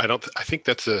ignorance here. I think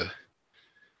that's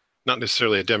not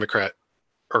necessarily a Democrat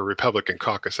or Republican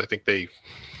caucus. I think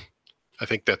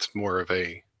that's more of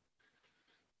a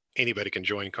anybody can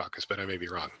join caucus, but I may be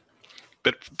wrong.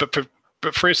 But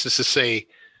for instance, to say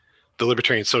the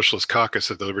Libertarian Socialist Caucus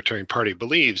of the Libertarian Party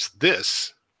believes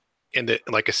this, and that,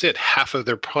 like I said, half of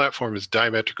their platform is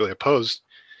diametrically opposed,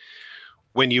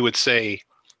 when you would say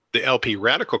the LP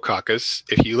Radical Caucus,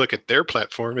 if you look at their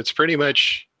platform, it's pretty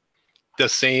much the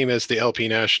same as the LP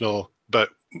National, but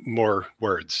more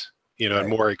words, right. And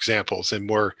more examples and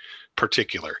more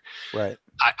particular. Right.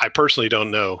 I personally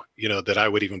don't know, that I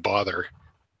would even bother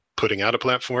putting out a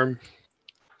platform,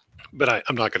 but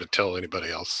I'm not going to tell anybody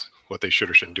else what they should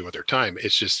or shouldn't do with their time.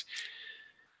 It's just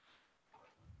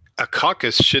a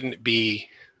caucus shouldn't be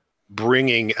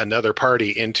bringing another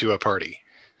party into a party.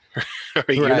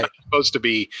 You're Right. not supposed to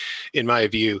be, in my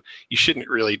view, you shouldn't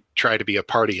really try to be a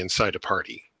party inside a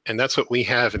party. And that's what we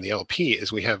have in the LP,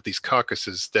 is we have these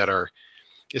caucuses that are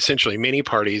essentially mini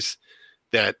parties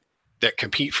that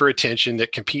compete for attention,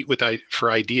 that compete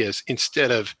for ideas,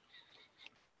 instead of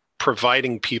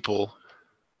providing people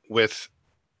with,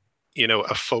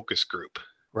 a focus group.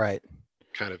 Right.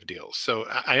 Kind of deal. So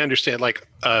I understand, like,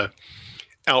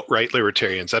 outright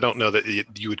libertarians, I don't know that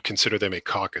you would consider them a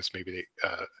caucus. Maybe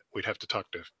we'd have to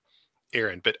talk to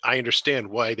Aaron, but I understand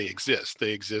why they exist.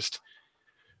 They exist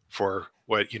for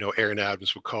what, Aaron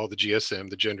Adams would call the GSM,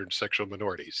 the gender and sexual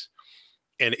minorities,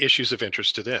 and issues of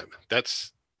interest to them.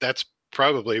 That's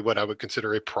probably what I would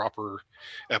consider a proper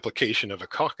application of a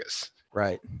caucus.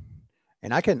 Right.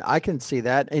 And I can see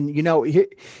that. And,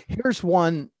 here's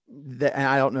one that, and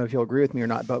I don't know if you'll agree with me or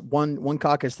not, but one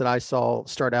caucus that I saw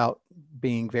start out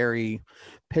being very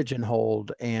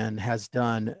pigeonholed and has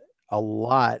done a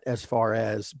lot as far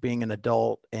as being an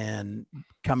adult and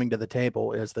coming to the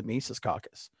table is the Mises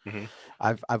Caucus. Mm-hmm.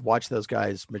 I've watched those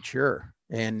guys mature,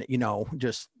 and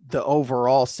just the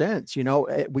overall sense.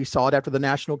 We saw it after the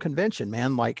national convention.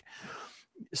 Man, like,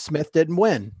 Smith didn't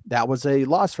win. That was a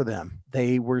loss for them.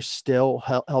 They were still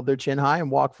held their chin high and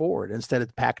walked forward instead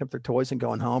of packing up their toys and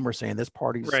going home, or saying this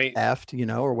party's right. effed,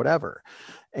 or whatever.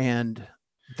 And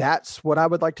that's what I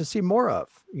would like to see more of,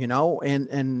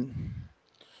 and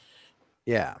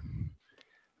yeah.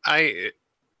 Like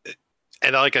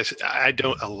I said, I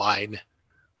don't align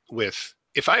with,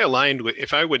 if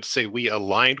I would say we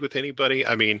aligned with anybody,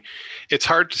 I mean, it's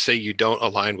hard to say you don't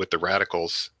align with the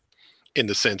radicals in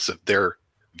the sense of their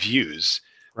views.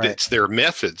 Right. It's their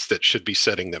methods that should be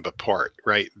setting them apart,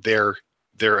 right? Their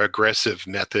aggressive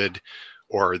method,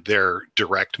 or their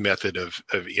direct method of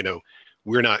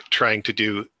we're not trying to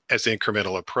do as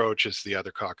incremental approach as the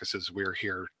other caucuses. We're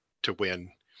here to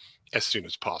win as soon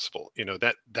as possible.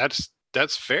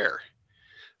 That's fair.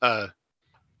 The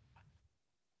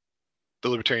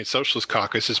Libertarian Socialist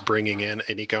Caucus is bringing in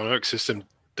an economic system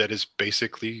that is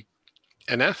basically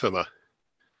anathema.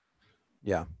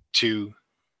 Yeah. To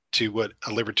what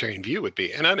a libertarian view would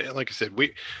be. And like I said,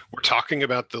 we're talking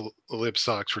about the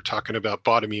LibSocs, we're talking about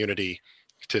bottom unity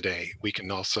today. We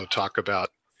can also talk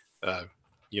about,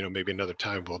 maybe another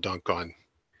time we'll dunk on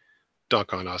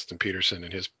dunk on Austin Peterson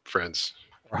and his friends.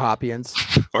 Or Hoppeans.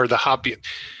 Or the Hoppian.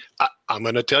 I'm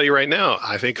going to tell you right now,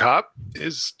 I think Hop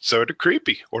is sort of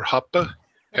creepy. Or Hoppa.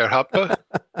 Herr Hoppa.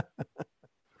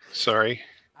 Sorry.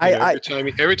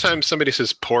 Every time somebody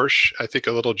says Porsche, I think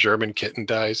a little German kitten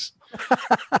dies.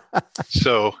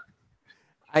 So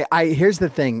here's the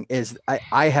thing is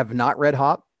I have not read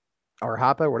Hop or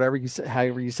Hoppa, whatever you say,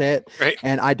 however you say it. Right.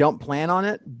 And I don't plan on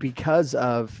it because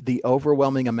of the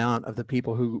overwhelming amount of the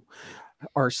people who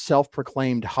are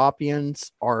self-proclaimed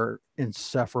Hoppians are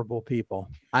insufferable people.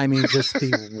 I mean, just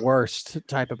the worst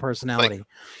type of personality.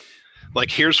 Like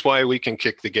here's why we can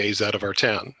kick the gays out of our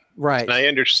town. Right. And I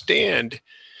understand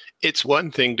it's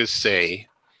one thing to say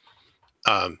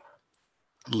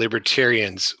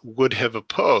libertarians would have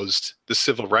opposed the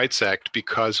Civil Rights Act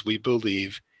because we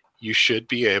believe you should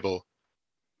be able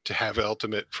to have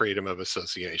ultimate freedom of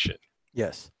association.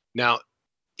 Yes. Now,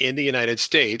 in the United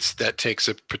States, that takes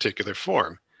a particular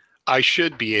form. I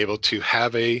should be able to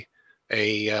have a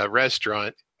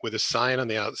restaurant with a sign on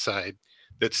the outside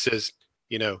that says,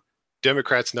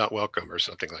 Democrats not welcome or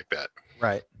something like that.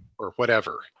 Right. Or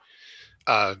whatever.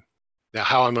 Now,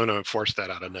 how I'm going to enforce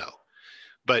that, I don't know.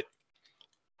 But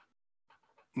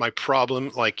my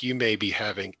problem, like you may be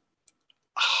having,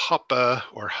 Hoppa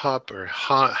or Hop or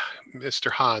Mr.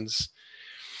 Hans,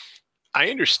 I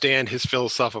understand his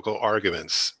philosophical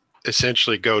arguments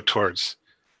essentially go towards,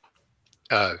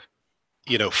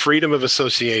 freedom of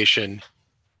association.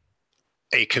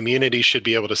 A community should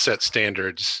be able to set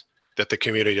standards that the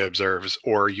community observes,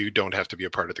 or you don't have to be a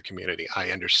part of the community.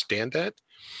 I understand that.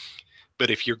 But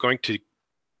if you're going to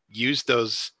use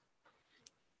those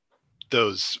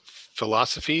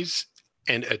philosophies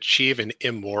and achieve an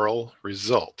immoral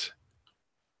result,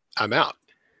 I'm out.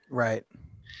 Right.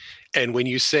 And when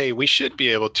you say we should be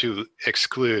able to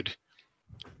exclude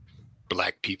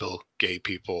Black people, gay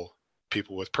people,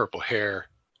 people with purple hair,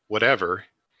 whatever,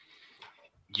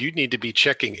 you need to be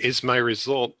checking, is my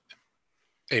result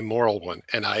a moral one?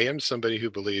 And I am somebody who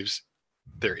believes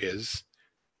there is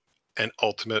an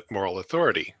ultimate moral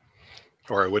authority,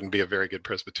 or I wouldn't be a very good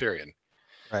Presbyterian.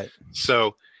 Right.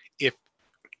 So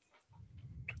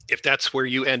if that's where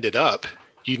you ended up,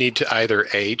 you need to either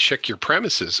A, check your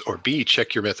premises, or B,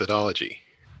 check your methodology.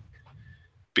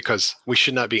 Because we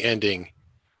should not be ending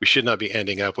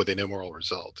up with an immoral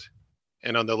result.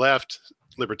 And on the left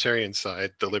libertarian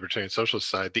side, the libertarian socialist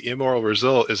side, the immoral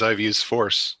result is I've used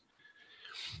force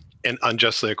and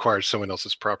unjustly acquired someone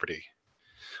else's property.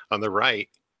 On the right,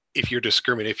 if you're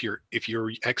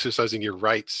exercising your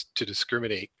rights to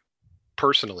discriminate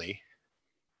personally,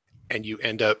 and you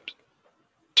end up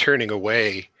turning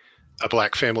away a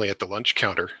Black family at the lunch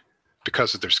counter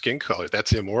because of their skin color,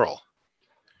 that's immoral.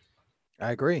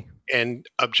 I agree. And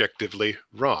objectively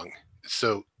wrong.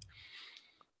 So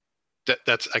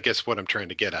that's, I guess, what I'm trying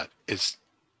to get at is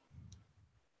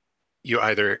you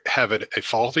either have a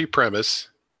faulty premise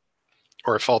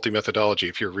or a faulty methodology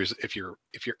if your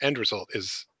end result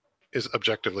is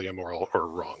objectively immoral or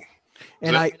wrong.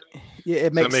 And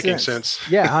it makes making sense.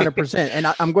 Yeah, 100%. And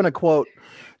I'm going to quote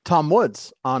Tom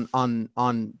Woods on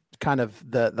kind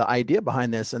of the idea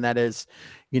behind this, and that is,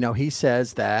 he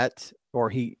says that,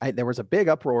 or there was a big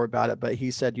uproar about it, but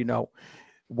he said,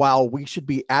 while we should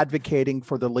be advocating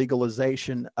for the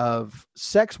legalization of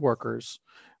sex workers,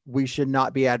 we should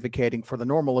not be advocating for the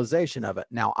normalization of it.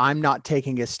 Now, I'm not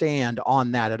taking a stand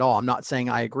on that at all. I'm not saying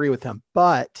I agree with him,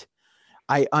 but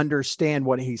I understand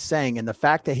what he's saying. And the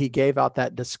fact that he gave out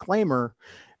that disclaimer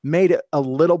made it a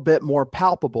little bit more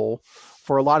palpable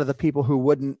for a lot of the people who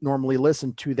wouldn't normally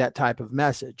listen to that type of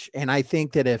message. And I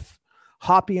think that if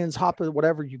Hoppians,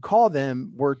 whatever you call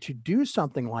them, were to do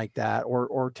something like that,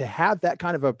 or to have that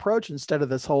kind of approach instead of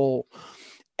this whole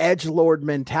edgelord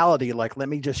mentality, like, let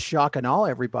me just shock and awe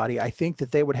everybody, I think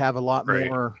that they would have a lot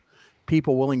more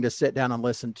people willing to sit down and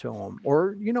listen to them,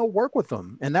 or, work with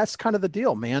them. And that's kind of the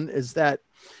deal, man, is that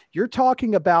you're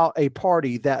talking about a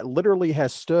party that literally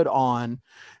has stood on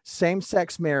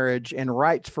same-sex marriage and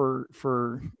rights for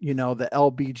the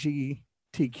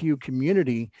LGBTQ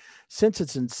community since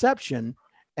its inception.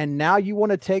 And now you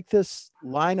want to take this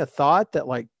line of thought that,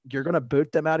 like, you're going to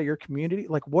boot them out of your community.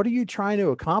 Like, what are you trying to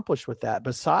accomplish with that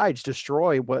besides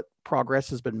destroy what progress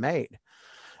has been made?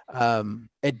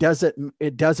 It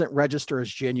doesn't register as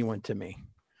genuine to me.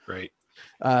 Right.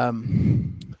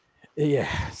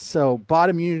 Yeah. So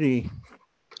bottom unity.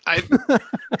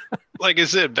 Like I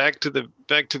said, back to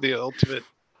the ultimate,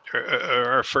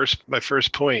 my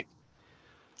first point.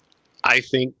 I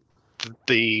think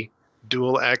the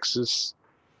dual axis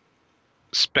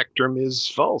spectrum is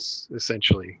false,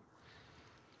 essentially.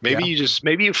 Maybe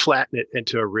you flatten it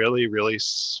into a really, really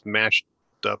smashed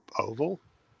up oval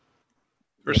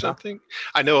or something.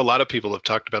 I know a lot of people have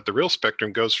talked about the real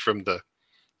spectrum goes from the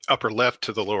upper left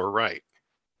to the lower right,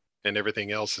 and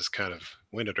everything else is kind of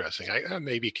window dressing. I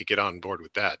maybe could get on board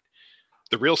with that.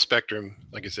 The real spectrum,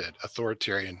 like I said,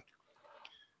 authoritarian,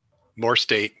 more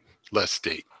state, less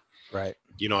state. Right.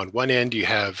 You know, on one end you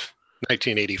have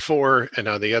 1984, and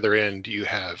on the other end you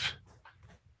have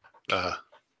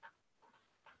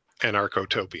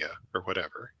anarchotopia or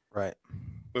whatever. Right.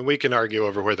 When we can argue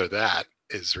over whether that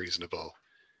is reasonable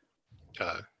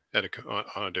on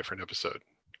a different episode.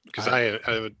 Because I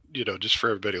would, you know, just for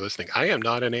everybody listening, I am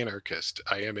not an anarchist.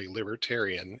 I am a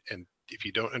libertarian. And if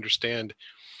you don't understand,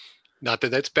 not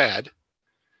that that's bad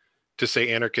to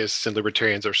say anarchists and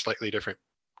libertarians are slightly different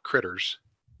critters,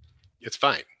 it's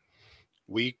fine.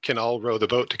 We can all row the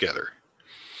boat together.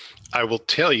 I will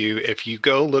tell you, if you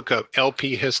go look up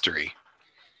LP history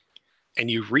and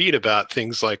you read about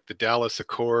things like the Dallas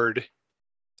Accord,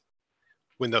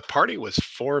 when the party was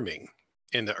forming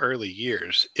in the early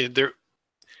years,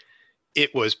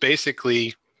 it was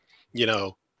basically, you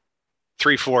know,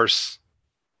 3/4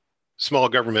 small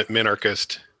government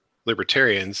minarchist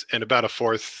libertarians and about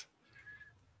 1/4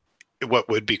 what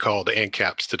would be called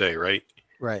ANCAPs today, right?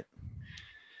 Right.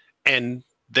 And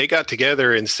they got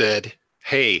together and said,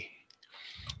 hey,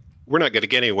 we're not going to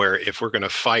get anywhere if we're going to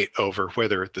fight over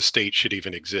whether the state should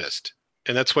even exist.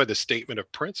 And that's why the statement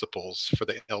of principles for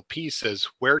the LP says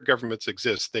where governments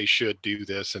exist, they should do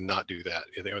this and not do that.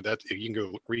 You know, that you can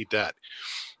go read that.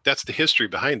 That's the history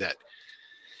behind that.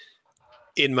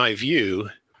 In my view,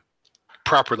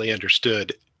 properly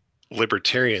understood,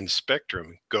 libertarian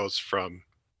spectrum goes from,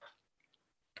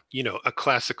 you know, a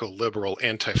classical liberal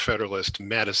anti-federalist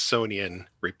Madisonian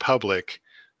republic,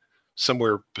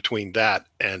 somewhere between that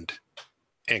and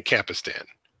Capistan.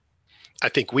 I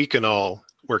think we can all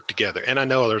work together. And I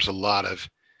know there's a lot of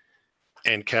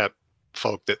ANCAP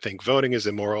folk that think voting is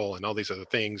immoral and all these other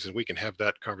things, and we can have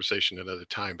that conversation another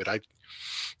time. But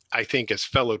I think as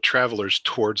fellow travelers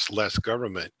towards less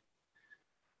government,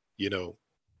 you know,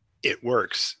 it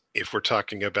works if we're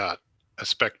talking about a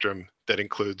spectrum that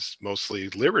includes mostly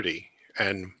liberty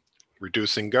and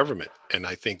reducing government. And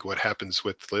I think what happens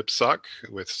with LibSoc,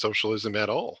 with socialism at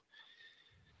all,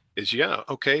 is, yeah,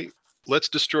 okay, let's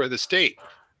destroy the state.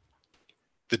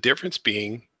 The difference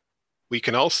being, we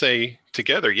can all say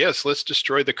together, yes, let's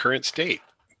destroy the current state,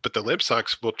 but the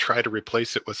LibSocs will try to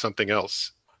replace it with something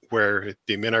else, where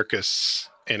the minarchists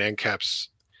and ANCAPs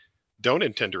don't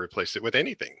intend to replace it with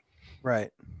anything.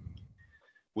 Right.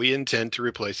 We intend to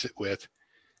replace it with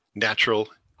natural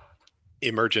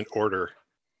emergent order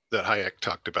that Hayek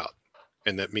talked about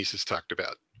and that Mises talked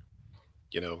about.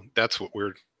 You know, that's what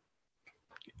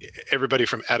everybody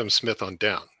from Adam Smith on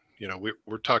down, you know,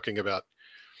 we're talking about,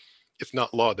 it's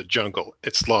not law of the jungle,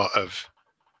 it's law of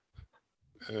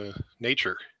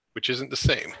nature, which isn't the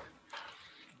same.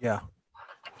 Yeah.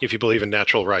 If you believe in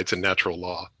natural rights and natural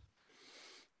law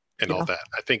and all that,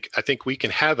 I think we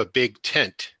can have a big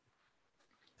tent.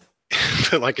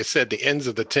 But like I said, the ends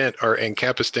of the tent are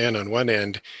Ancapistan on one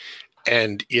end,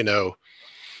 and, you know,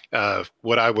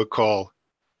 what I would call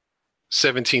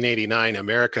 1789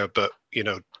 America, but, you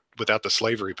know, without the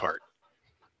slavery part.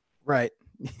 Right.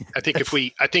 I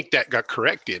think that got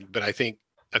corrected, but I think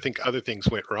other things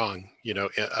went wrong, you know,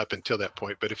 up until that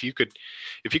point. But if you could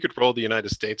roll the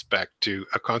United States back to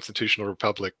a constitutional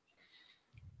republic,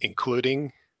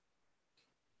 including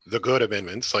the good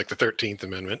amendments like the 13th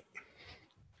Amendment,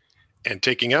 and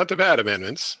taking out the bad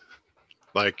amendments,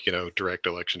 like, you know, direct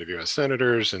election of U.S.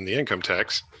 senators and the income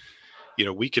tax, you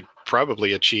know, we could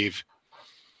probably achieve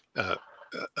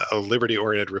a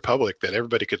liberty-oriented republic that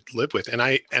everybody could live with. And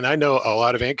I know a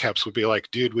lot of ANCAPs would be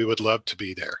like, dude, we would love to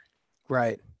be there.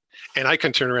 Right. And I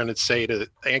can turn around and say to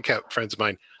ANCAP friends of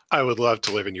mine, I would love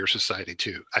to live in your society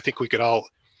too. I think we could all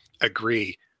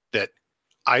agree that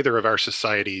either of our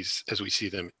societies, as we see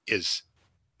them, is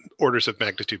orders of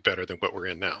magnitude better than what we're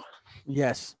in now.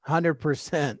 Yes,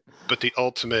 100%. But the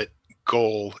ultimate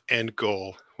end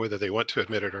goal, whether they want to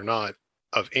admit it or not,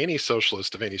 of any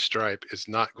socialist of any stripe is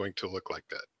not going to look like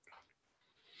that.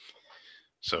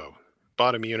 So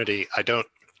bottom unity, I don't,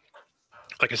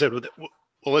 like I said, well,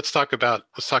 let's talk about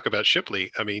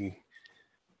Shipley. I mean,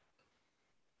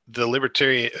 the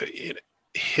libertarian,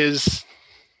 his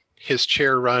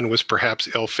chair run was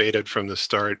perhaps ill-fated from the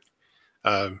start.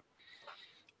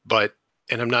 But,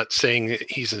 and I'm not saying that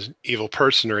he's an evil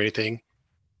person or anything,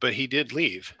 but he did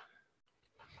leave.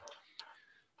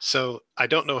 So I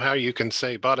don't know how you can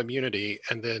say bottom unity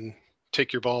and then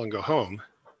take your ball and go home.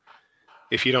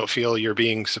 if you don't feel you're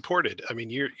being supported. I mean,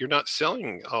 you're not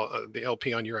selling the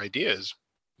LP on your ideas,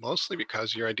 mostly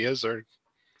because your ideas are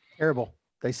terrible.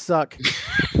 They suck.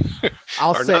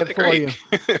 I'll are say not it for great.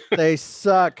 you. They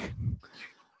suck.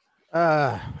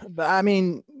 But I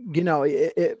mean,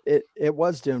 it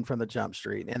was doomed from the jump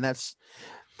street, and that's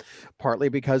partly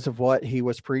because of what he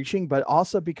was preaching, but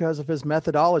also because of his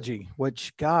methodology,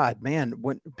 which, God, man,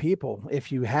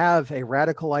 if you have a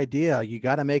radical idea, you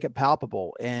got to make it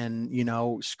palpable, and,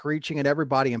 screeching at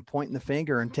everybody and pointing the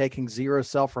finger and taking zero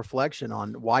self-reflection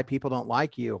on why people don't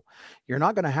like you, you're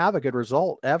not going to have a good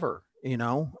result ever.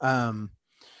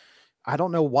 I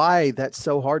don't know why that's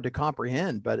so hard to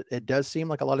comprehend, but it does seem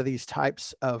like a lot of these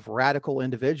types of radical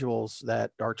individuals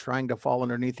that are trying to fall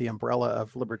underneath the umbrella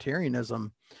of libertarianism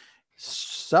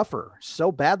suffer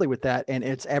so badly with that, and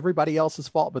it's everybody else's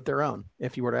fault but their own,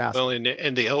 if you were to ask. Well, and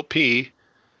the LP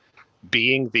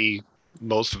being the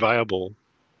most viable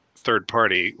third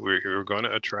party, we're going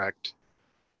to attract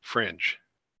fringe.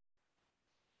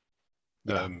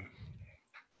 Yeah.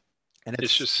 And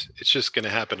it's just going to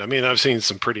happen. I mean, I've seen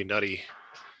some pretty nutty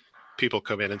people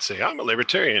come in and say, I'm a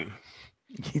libertarian.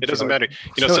 It doesn't matter.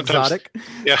 Sometimes, exotic.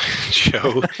 Yeah,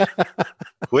 Joe.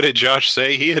 What did Josh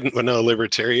say? He hadn't been a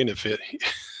libertarian if it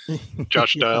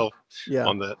Josh Dial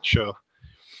on that show.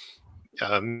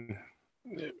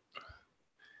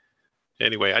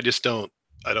 Anyway, I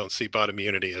don't see bot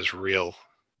immunity as real,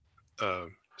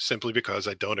 simply because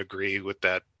I don't agree with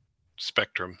that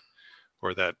spectrum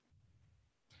or that,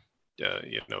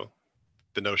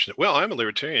 the notion that, well, I'm a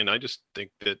libertarian. I just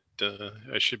think that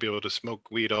I should be able to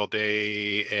smoke weed all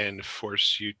day and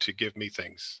force you to give me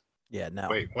things. Yeah, no.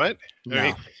 Wait, what?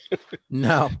 No,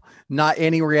 no, not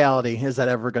any reality is that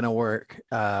ever going to work.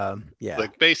 Yeah.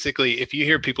 Like, basically, if you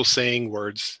hear people saying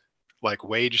words like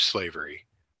wage slavery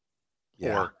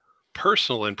or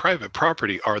personal and private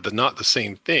property are not the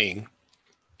same thing,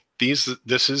 this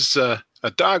is a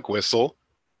dog whistle.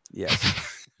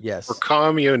 Yes. Yes. For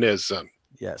communism.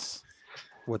 Yes.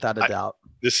 Without a doubt.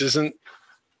 This isn't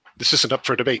up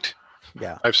for debate.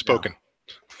 Yeah. I've spoken.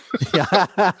 No.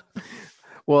 Yeah.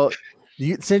 Well,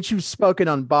 since you've spoken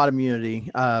on bot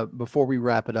immunity, before we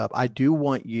wrap it up, I do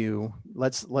want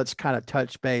let's kind of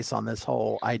touch base on this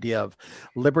whole idea of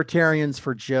libertarians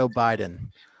for Joe Biden.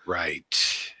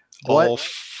 Right. All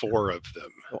four of them.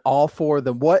 All four of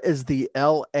them. What is the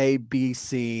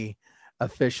LABC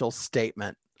official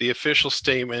statement? The official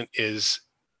statement is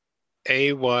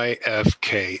AYFKM,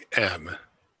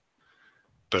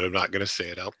 but I'm not going to say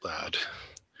it out loud.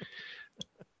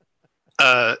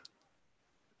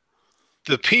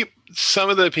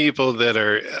 Some of the people that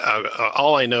are,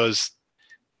 all I know is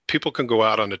people can go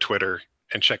out onto Twitter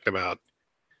and check them out.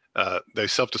 They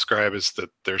self-describe as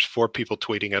that there's 4 people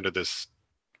tweeting under this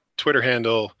Twitter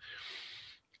handle.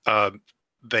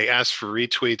 They ask for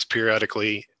retweets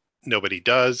periodically. Nobody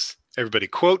does. Everybody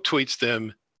quote tweets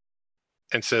them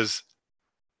and says,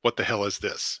 what the hell is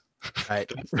this? Right.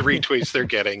 The retweets they're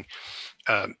getting.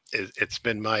 It's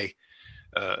been my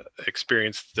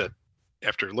experience that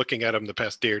after looking at them the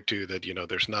past day or two that,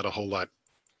 there's not a whole lot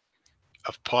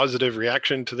of positive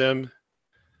reaction to them.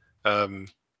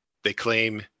 They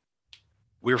claim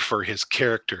we're for his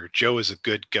character. Joe is a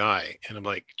good guy. And I'm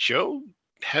like, Joe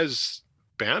has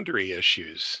boundary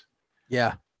issues.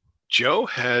 Yeah. Joe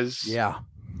has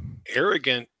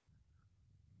arrogant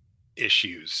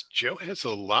issues. Joe has a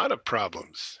lot of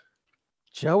problems.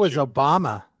 Joe is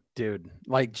Obama, dude.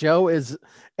 Like, Joe is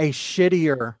a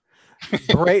shittier,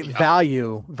 great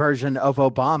value version of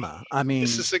Obama. I mean,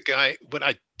 this is a guy, what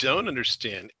I don't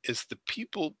understand is the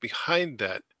people behind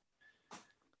that,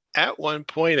 at one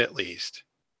point at least,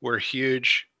 were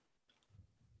huge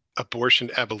abortion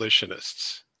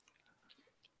abolitionists. /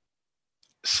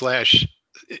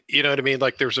 you know what I mean?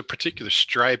 Like, there's a particular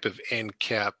stripe of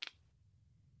ANCAP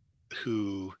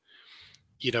who,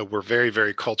 were very,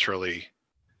 very culturally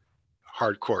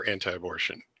hardcore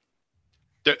anti-abortion.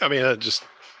 I mean, just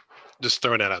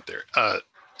throwing that out there.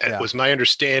 It was my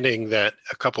understanding that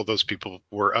a couple of those people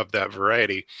were of that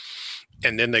variety.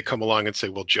 And then they come along and say,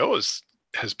 well, Joe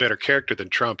has better character than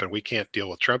Trump, and we can't deal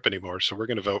with Trump anymore. So we're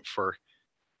going to vote for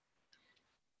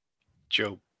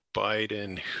Joe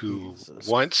Biden, who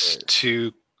wants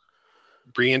to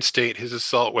reinstate his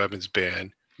assault weapons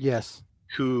ban. Yes.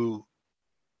 Who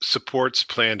supports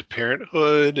Planned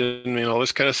Parenthood and all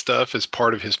this kind of stuff as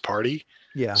part of his party.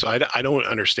 Yeah. So I don't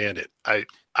understand it.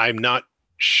 I'm not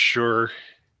sure.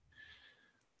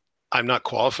 I'm not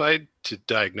qualified to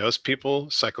diagnose people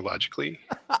psychologically.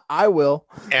 I will.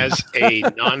 As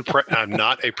I'm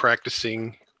not a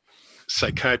practicing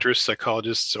psychiatrist,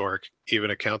 psychologist, or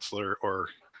even a counselor or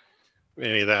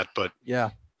any of that, but Yeah.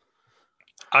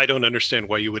 I don't understand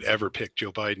why you would ever pick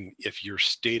Joe Biden if your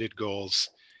stated goals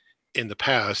in the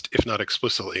past, if not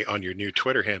explicitly on your new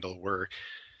Twitter handle, were,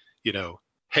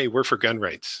 hey, we're for gun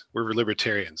rights, we're for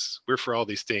libertarians, we're for all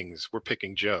these things, we're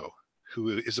picking Joe, who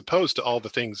is opposed to all the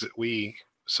things that we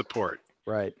support.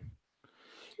 Right.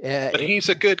 But he's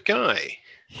a good guy.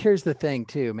 Here's the thing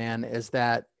too, man, is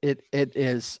that it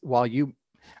is,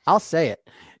 I'll say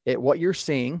it, what you're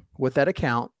seeing with that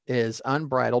account is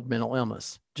unbridled mental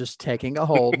illness, just taking a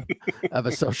hold of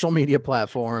a social media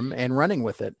platform and running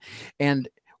with it. And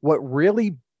what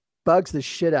really bugs the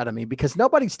shit out of me, because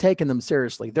nobody's taking them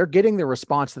seriously. They're getting the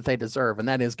response that they deserve, and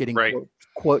that is getting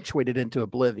quote tweeted into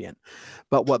oblivion.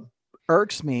 But what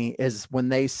irks me is when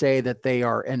they say that they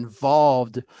are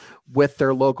involved with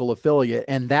their local affiliate,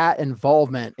 and that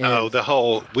involvement is the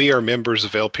whole we are members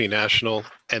of LP National,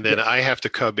 and then I have to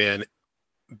come in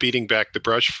beating back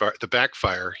the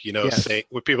backfire, saying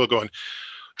with people going,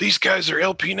 these guys are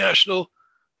LP National.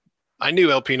 I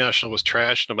knew LP National was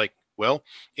trash, and I'm like, well,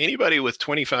 anybody with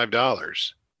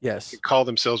 $25 can call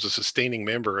themselves a sustaining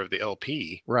member of the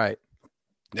LP. Right.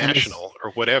 National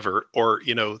or whatever, or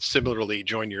similarly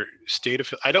join your state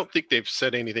affiliate. I don't think they've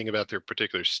said anything about their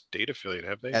particular state affiliate,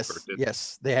 have they?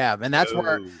 Yes, they have, and that's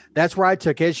where I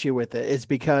took issue with it, is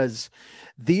because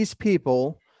these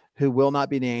people who will not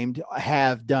be named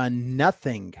have done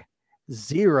nothing,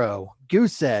 zero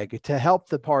goose egg, to help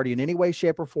the party in any way,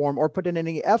 shape, or form, or put in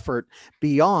any effort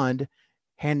beyond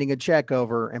handing a check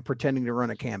over and pretending to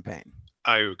run a campaign.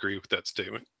 I agree with that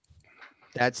statement.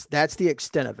 That's the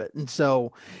extent of it. And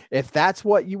so if that's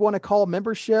what you want to call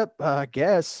membership, I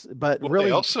guess, but really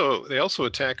they also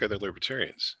attack other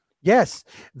libertarians. Yes.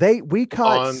 We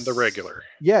caught on the regular.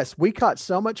 Yes. We caught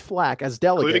so much flack as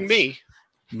delegates, including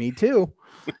me too.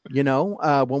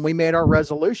 When we made our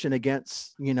resolution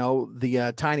against,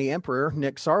 the tiny emperor,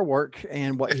 Nick Sarwark,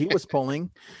 and what he was pulling.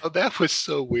 Oh, that was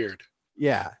so weird.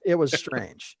 Yeah, it was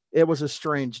strange. It was a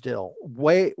strange deal.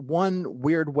 One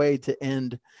weird way to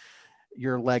end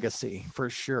your legacy, for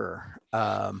sure.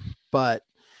 But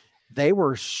they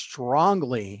were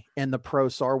strongly in the pro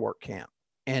Sarwark camp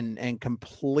and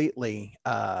completely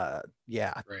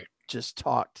just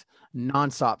talked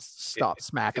nonstop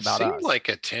smack about us. It seemed like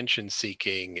attention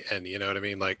seeking, and you know what I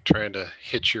mean, like trying to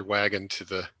hitch your wagon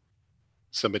to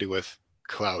somebody with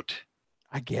clout,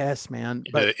 I guess, man,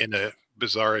 in a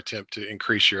bizarre attempt to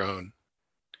increase your own.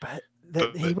 But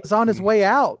he was on his way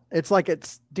out. It's like,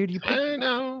 dude, I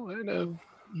know.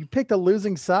 You picked a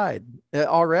losing side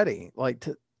already.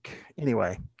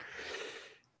 Anyway.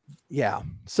 Yeah.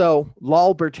 So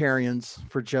Lolbertarians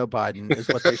for Joe Biden is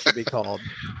what they should be called.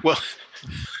 Well,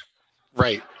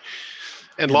 right.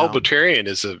 And Lolbertarian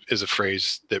is a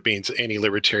phrase that means any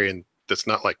libertarian that's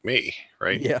not like me,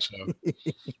 right? Yeah. So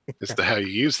it's how you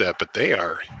use that, but they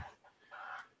are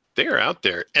out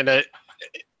there.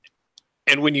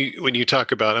 And when you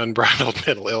talk about unbridled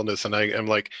mental illness, and I'm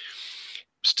like,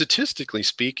 statistically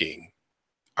speaking,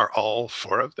 are all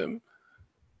four of them?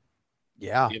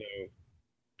 Yeah.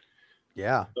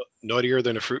 Yeah. Naughtier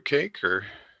than a fruitcake, or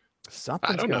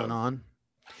something's going on.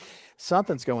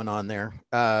 Something's going on there.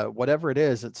 Whatever it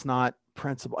is, it's not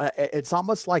principle. It's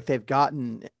almost like they've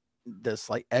gotten this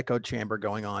echo chamber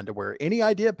going on to where any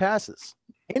idea passes.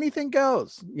 Anything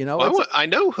goes, I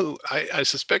know who, I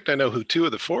suspect I know who two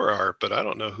of the four are, but I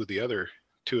don't know who the other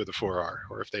two of the four are,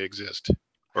 or if they exist,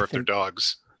 or if they're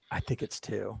dogs. I think it's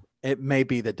two. It may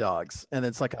be the dogs, and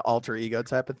it's like an alter ego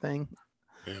type of thing.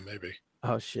 Yeah, maybe.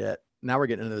 Oh shit. Now we're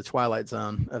getting into the twilight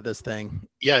zone of this thing.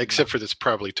 Yeah, except for that's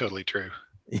probably totally true.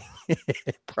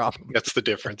 Probably. That's the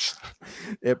difference.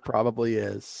 It probably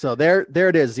is. So there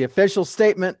it is. The official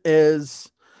statement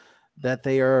is that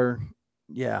they're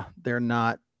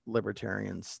not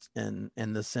libertarians in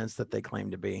the sense that they claim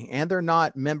to be, and they're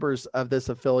not members of this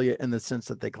affiliate in the sense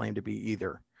that they claim to be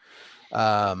either.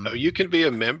 You can be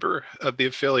a member of the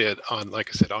affiliate on, like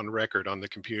I said, on record on the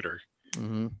computer,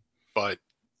 but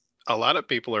a lot of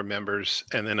people are members,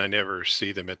 and then I never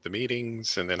see them at the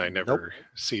meetings, and then I never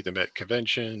see them at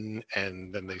convention,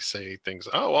 and then they say things,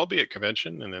 oh, I'll be at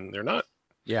convention, and then they're not.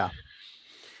 Yeah.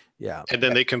 And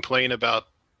then they complain about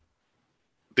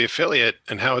the affiliate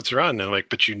and how it's run, and I'm like,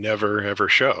 but you never ever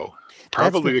show.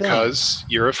 Probably because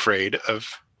you're afraid of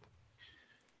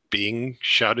being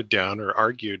shouted down or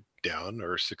argued down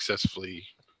or successfully.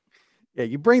 Yeah,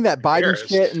 you bring that Biden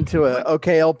shit into a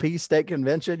OKLP state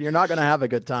convention, you're not going to have a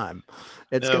good time.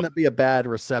 It's going to be a bad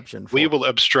reception. We will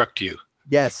obstruct you.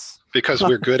 Yes. because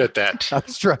we're good at that.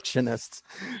 Obstructionists.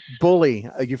 Bully.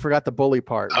 You forgot the bully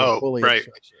part. Oh, bully right.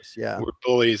 Obstructionists. Yeah. We're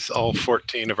bullies. All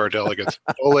 14 of our delegates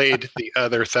bullied the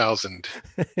other 1,000.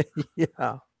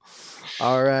 Yeah.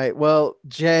 All right. Well,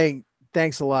 Jay,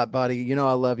 thanks a lot, buddy. You know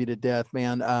I love you to death,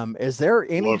 man. Is there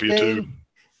Love you too.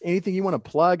 anything you want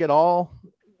to plug at all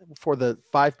for the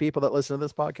 5 people that listen to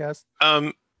this podcast?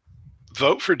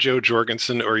 Vote for Joe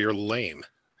Jorgensen or you're lame.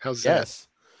 How's that? Yes.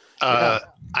 Yeah.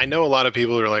 I know a lot of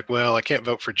people are like, well, I can't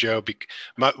vote for Joe.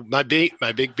 My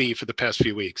big beef for the past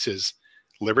few weeks is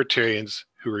libertarians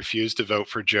who refuse to vote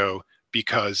for Joe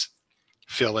because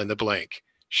fill in the blank.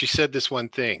 She said this one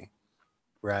thing.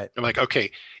 Right. I'm like,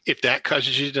 okay, if that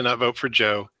causes you to not vote for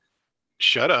Joe,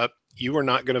 shut up. You are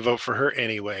not going to vote for her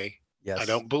anyway. Yes. I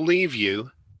don't believe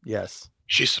you. Yes.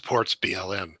 She supports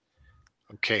BLM.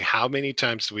 Okay, how many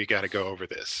times do we got to go over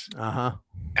this? Uh-huh.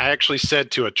 I actually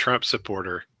said to a Trump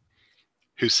supporter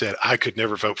who said, I could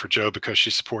never vote for Joe because she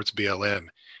supports BLM.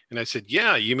 And I said,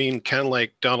 yeah, you mean kind of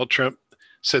like Donald Trump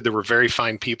said there were very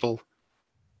fine people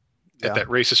at that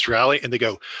racist rally? And they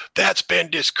go, that's been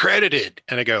discredited.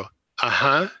 And I go,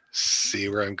 see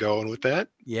where I'm going with that?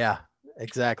 Yeah,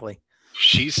 exactly.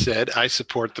 She said, I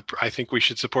think we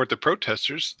should support the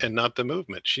protesters and not the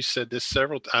movement. She said this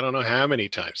I don't know how many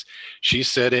times. She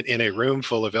said it in a room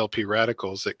full of LP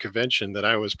radicals at convention that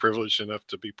I was privileged enough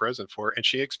to be present for. And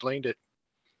she explained it.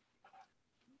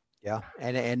 Yeah.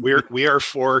 And we are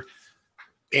for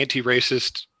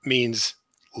anti-racist means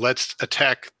let's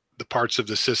attack the parts of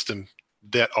the system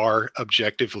that are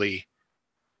objectively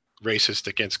racist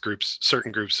against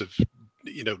certain groups of,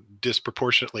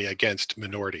 disproportionately against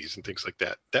minorities and things like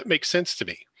that. That makes sense to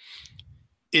me.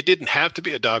 It didn't have to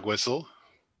be a dog whistle.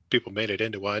 People made it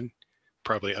into one,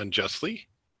 probably unjustly.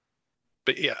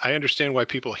 But yeah, I understand why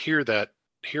people hear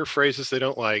phrases they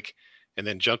don't like, and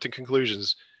then jump to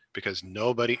conclusions because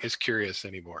nobody is curious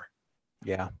anymore.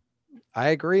 Yeah, I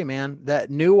agree, man.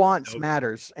 That nuance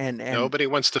matters. And nobody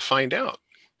wants to find out.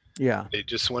 Yeah. They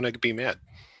just want to be mad.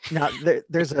 Now,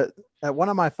 there's one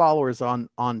of my followers on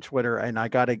Twitter, and I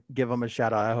got to give him a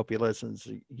shout out. I hope he listens.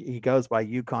 He goes by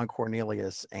Yukon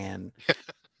Cornelius, and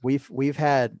we've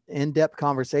had in-depth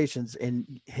conversations,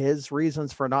 and his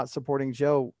reasons for not supporting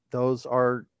Joe, those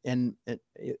are in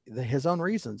his own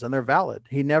reasons, and they're valid.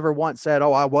 He never once said,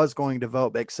 "Oh, I was going to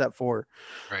vote," except for,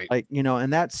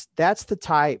 and that's the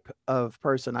type of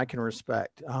person I can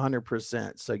respect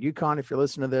 100%. So Yukon, if you're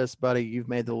listening to this, buddy, you've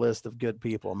made the list of good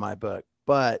people in my book.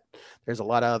 But there's a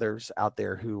lot of others out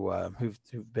there who've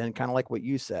been kind of like what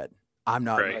you said. I'm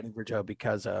not voting for Joe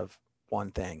because of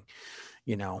one thing,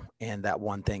 and that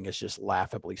one thing is just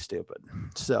laughably stupid.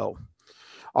 So,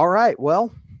 all right.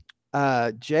 Well,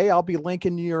 Jay, I'll be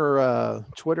linking your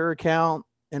Twitter account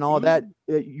and all of that.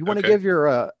 You want to give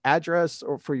your address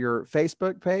or for your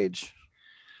Facebook page?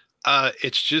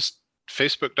 It's just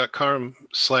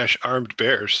facebook.com/armed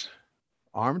bears.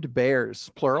 Armed Bears,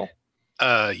 plural?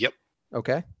 Yep.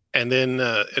 Okay. And then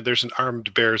there's an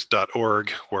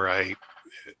armedbears.org where I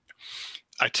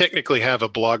technically have a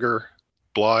blog,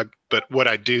 but what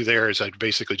I do there is I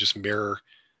basically just mirror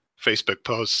Facebook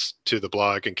posts to the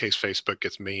blog in case Facebook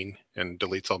gets mean and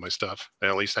deletes all my stuff.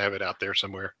 And at least I have it out there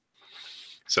somewhere.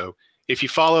 So if you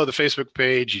follow the Facebook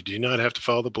page, you do not have to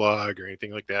follow the blog or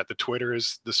anything like that. The Twitter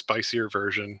is the spicier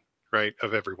version, right,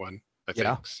 of everyone, I think.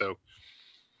 Yeah. So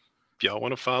if y'all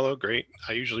want to follow, great.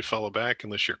 I usually follow back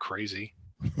unless you're crazy.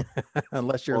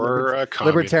 Unless you're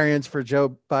Libertarians for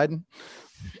Joe Biden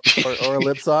or a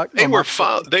LibSoc.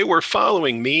 They were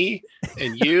following me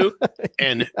and you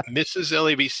and Mrs.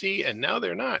 LABC, and now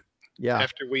they're not. Yeah.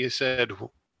 After we said,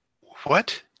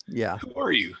 what? Yeah. Who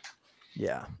are you?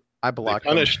 Yeah. I blocked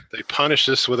They punished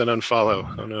us with an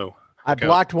unfollow. Oh no. I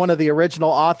blocked one of the original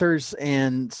authors,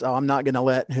 and so I'm not going to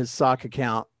let his sock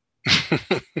account,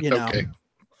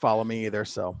 follow me either.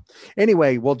 So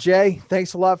anyway, well, Jay,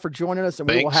 thanks a lot for joining us, and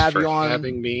we will have you on.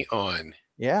 Having me on.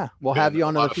 Yeah, we'll have you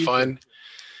on in the future. Fun.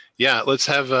 Yeah, let's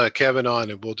have Kevin on,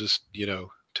 and we'll just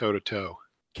toe to toe.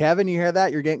 Kevin, you hear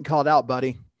that? You're getting called out,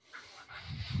 buddy.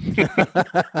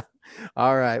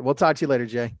 All right, we'll talk to you later,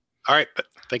 Jay. All right,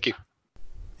 thank you.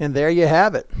 And there you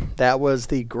have it. That was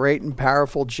the great and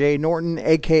powerful Jay Norton,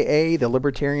 aka the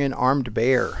Libertarian Armed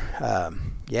Bear.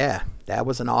 Yeah, that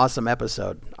was an awesome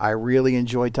episode. I really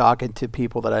enjoy talking to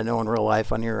people that I know in real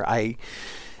life on here.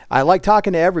 I like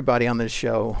talking to everybody on this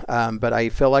show, but I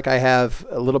feel like I have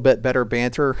a little bit better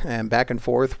banter and back and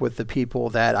forth with the people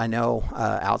that I know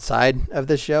outside of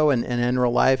the show and in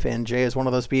real life, and Jay is one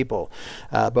of those people.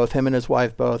 Both him and his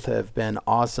wife both have been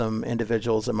awesome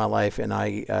individuals in my life, and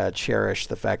I cherish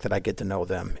the fact that I get to know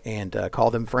them and call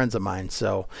them friends of mine.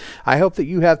 So I hope that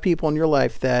you have people in your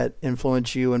life that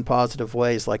influence you in positive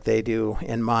ways like they do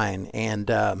in mine.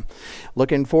 And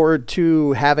looking forward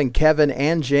to having Kevin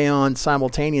and Jay on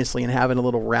simultaneously and having a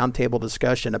little roundtable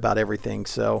discussion about everything.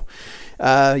 So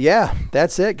yeah,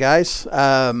 that's it, guys.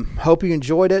 Hope you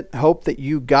enjoyed it. Hope that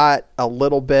you got a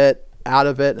little bit out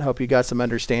of it. Hope you got some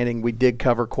understanding. We did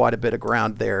cover quite a bit of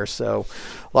ground there, so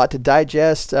a lot to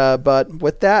digest. But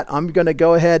with that, I'm going to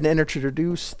go ahead and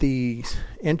introduce, good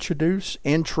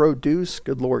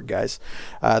Lord, guys,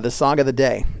 the song of the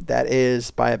day. That is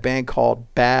by a band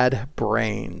called Bad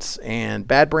Brains. And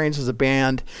Bad Brains is a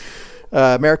band,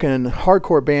 American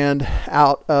hardcore band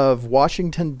out of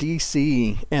Washington,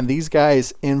 D.C., and these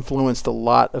guys influenced a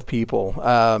lot of people.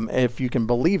 If you can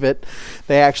believe it,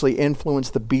 they actually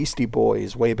influenced the Beastie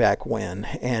Boys way back when.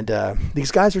 And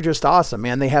these guys are just awesome,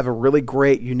 man. They have a really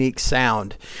great, unique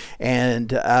sound. And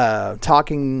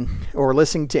talking or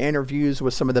listening to interviews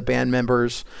with some of the band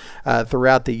members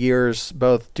throughout the years,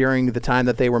 both during the time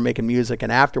that they were making music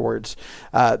and afterwards,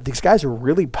 these guys are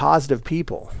really positive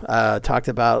people. Talked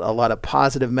about a lot of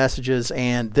positive messages,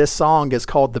 and this song is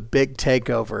called The Big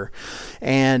Takeover,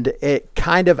 and it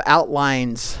kind of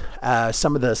outlines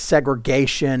some of the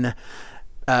segregation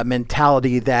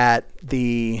mentality that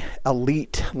the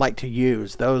elite like to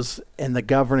use, those in the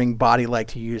governing body like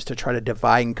to use to try to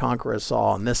divide and conquer us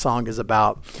all. And this song is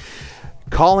about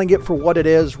calling it for what it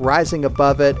is, rising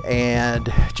above it, and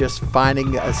just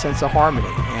finding a sense of harmony.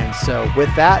 And so with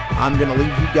that, I'm going to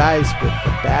leave you guys with the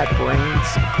Bad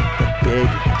Brains, The Big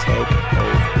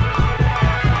Takeover.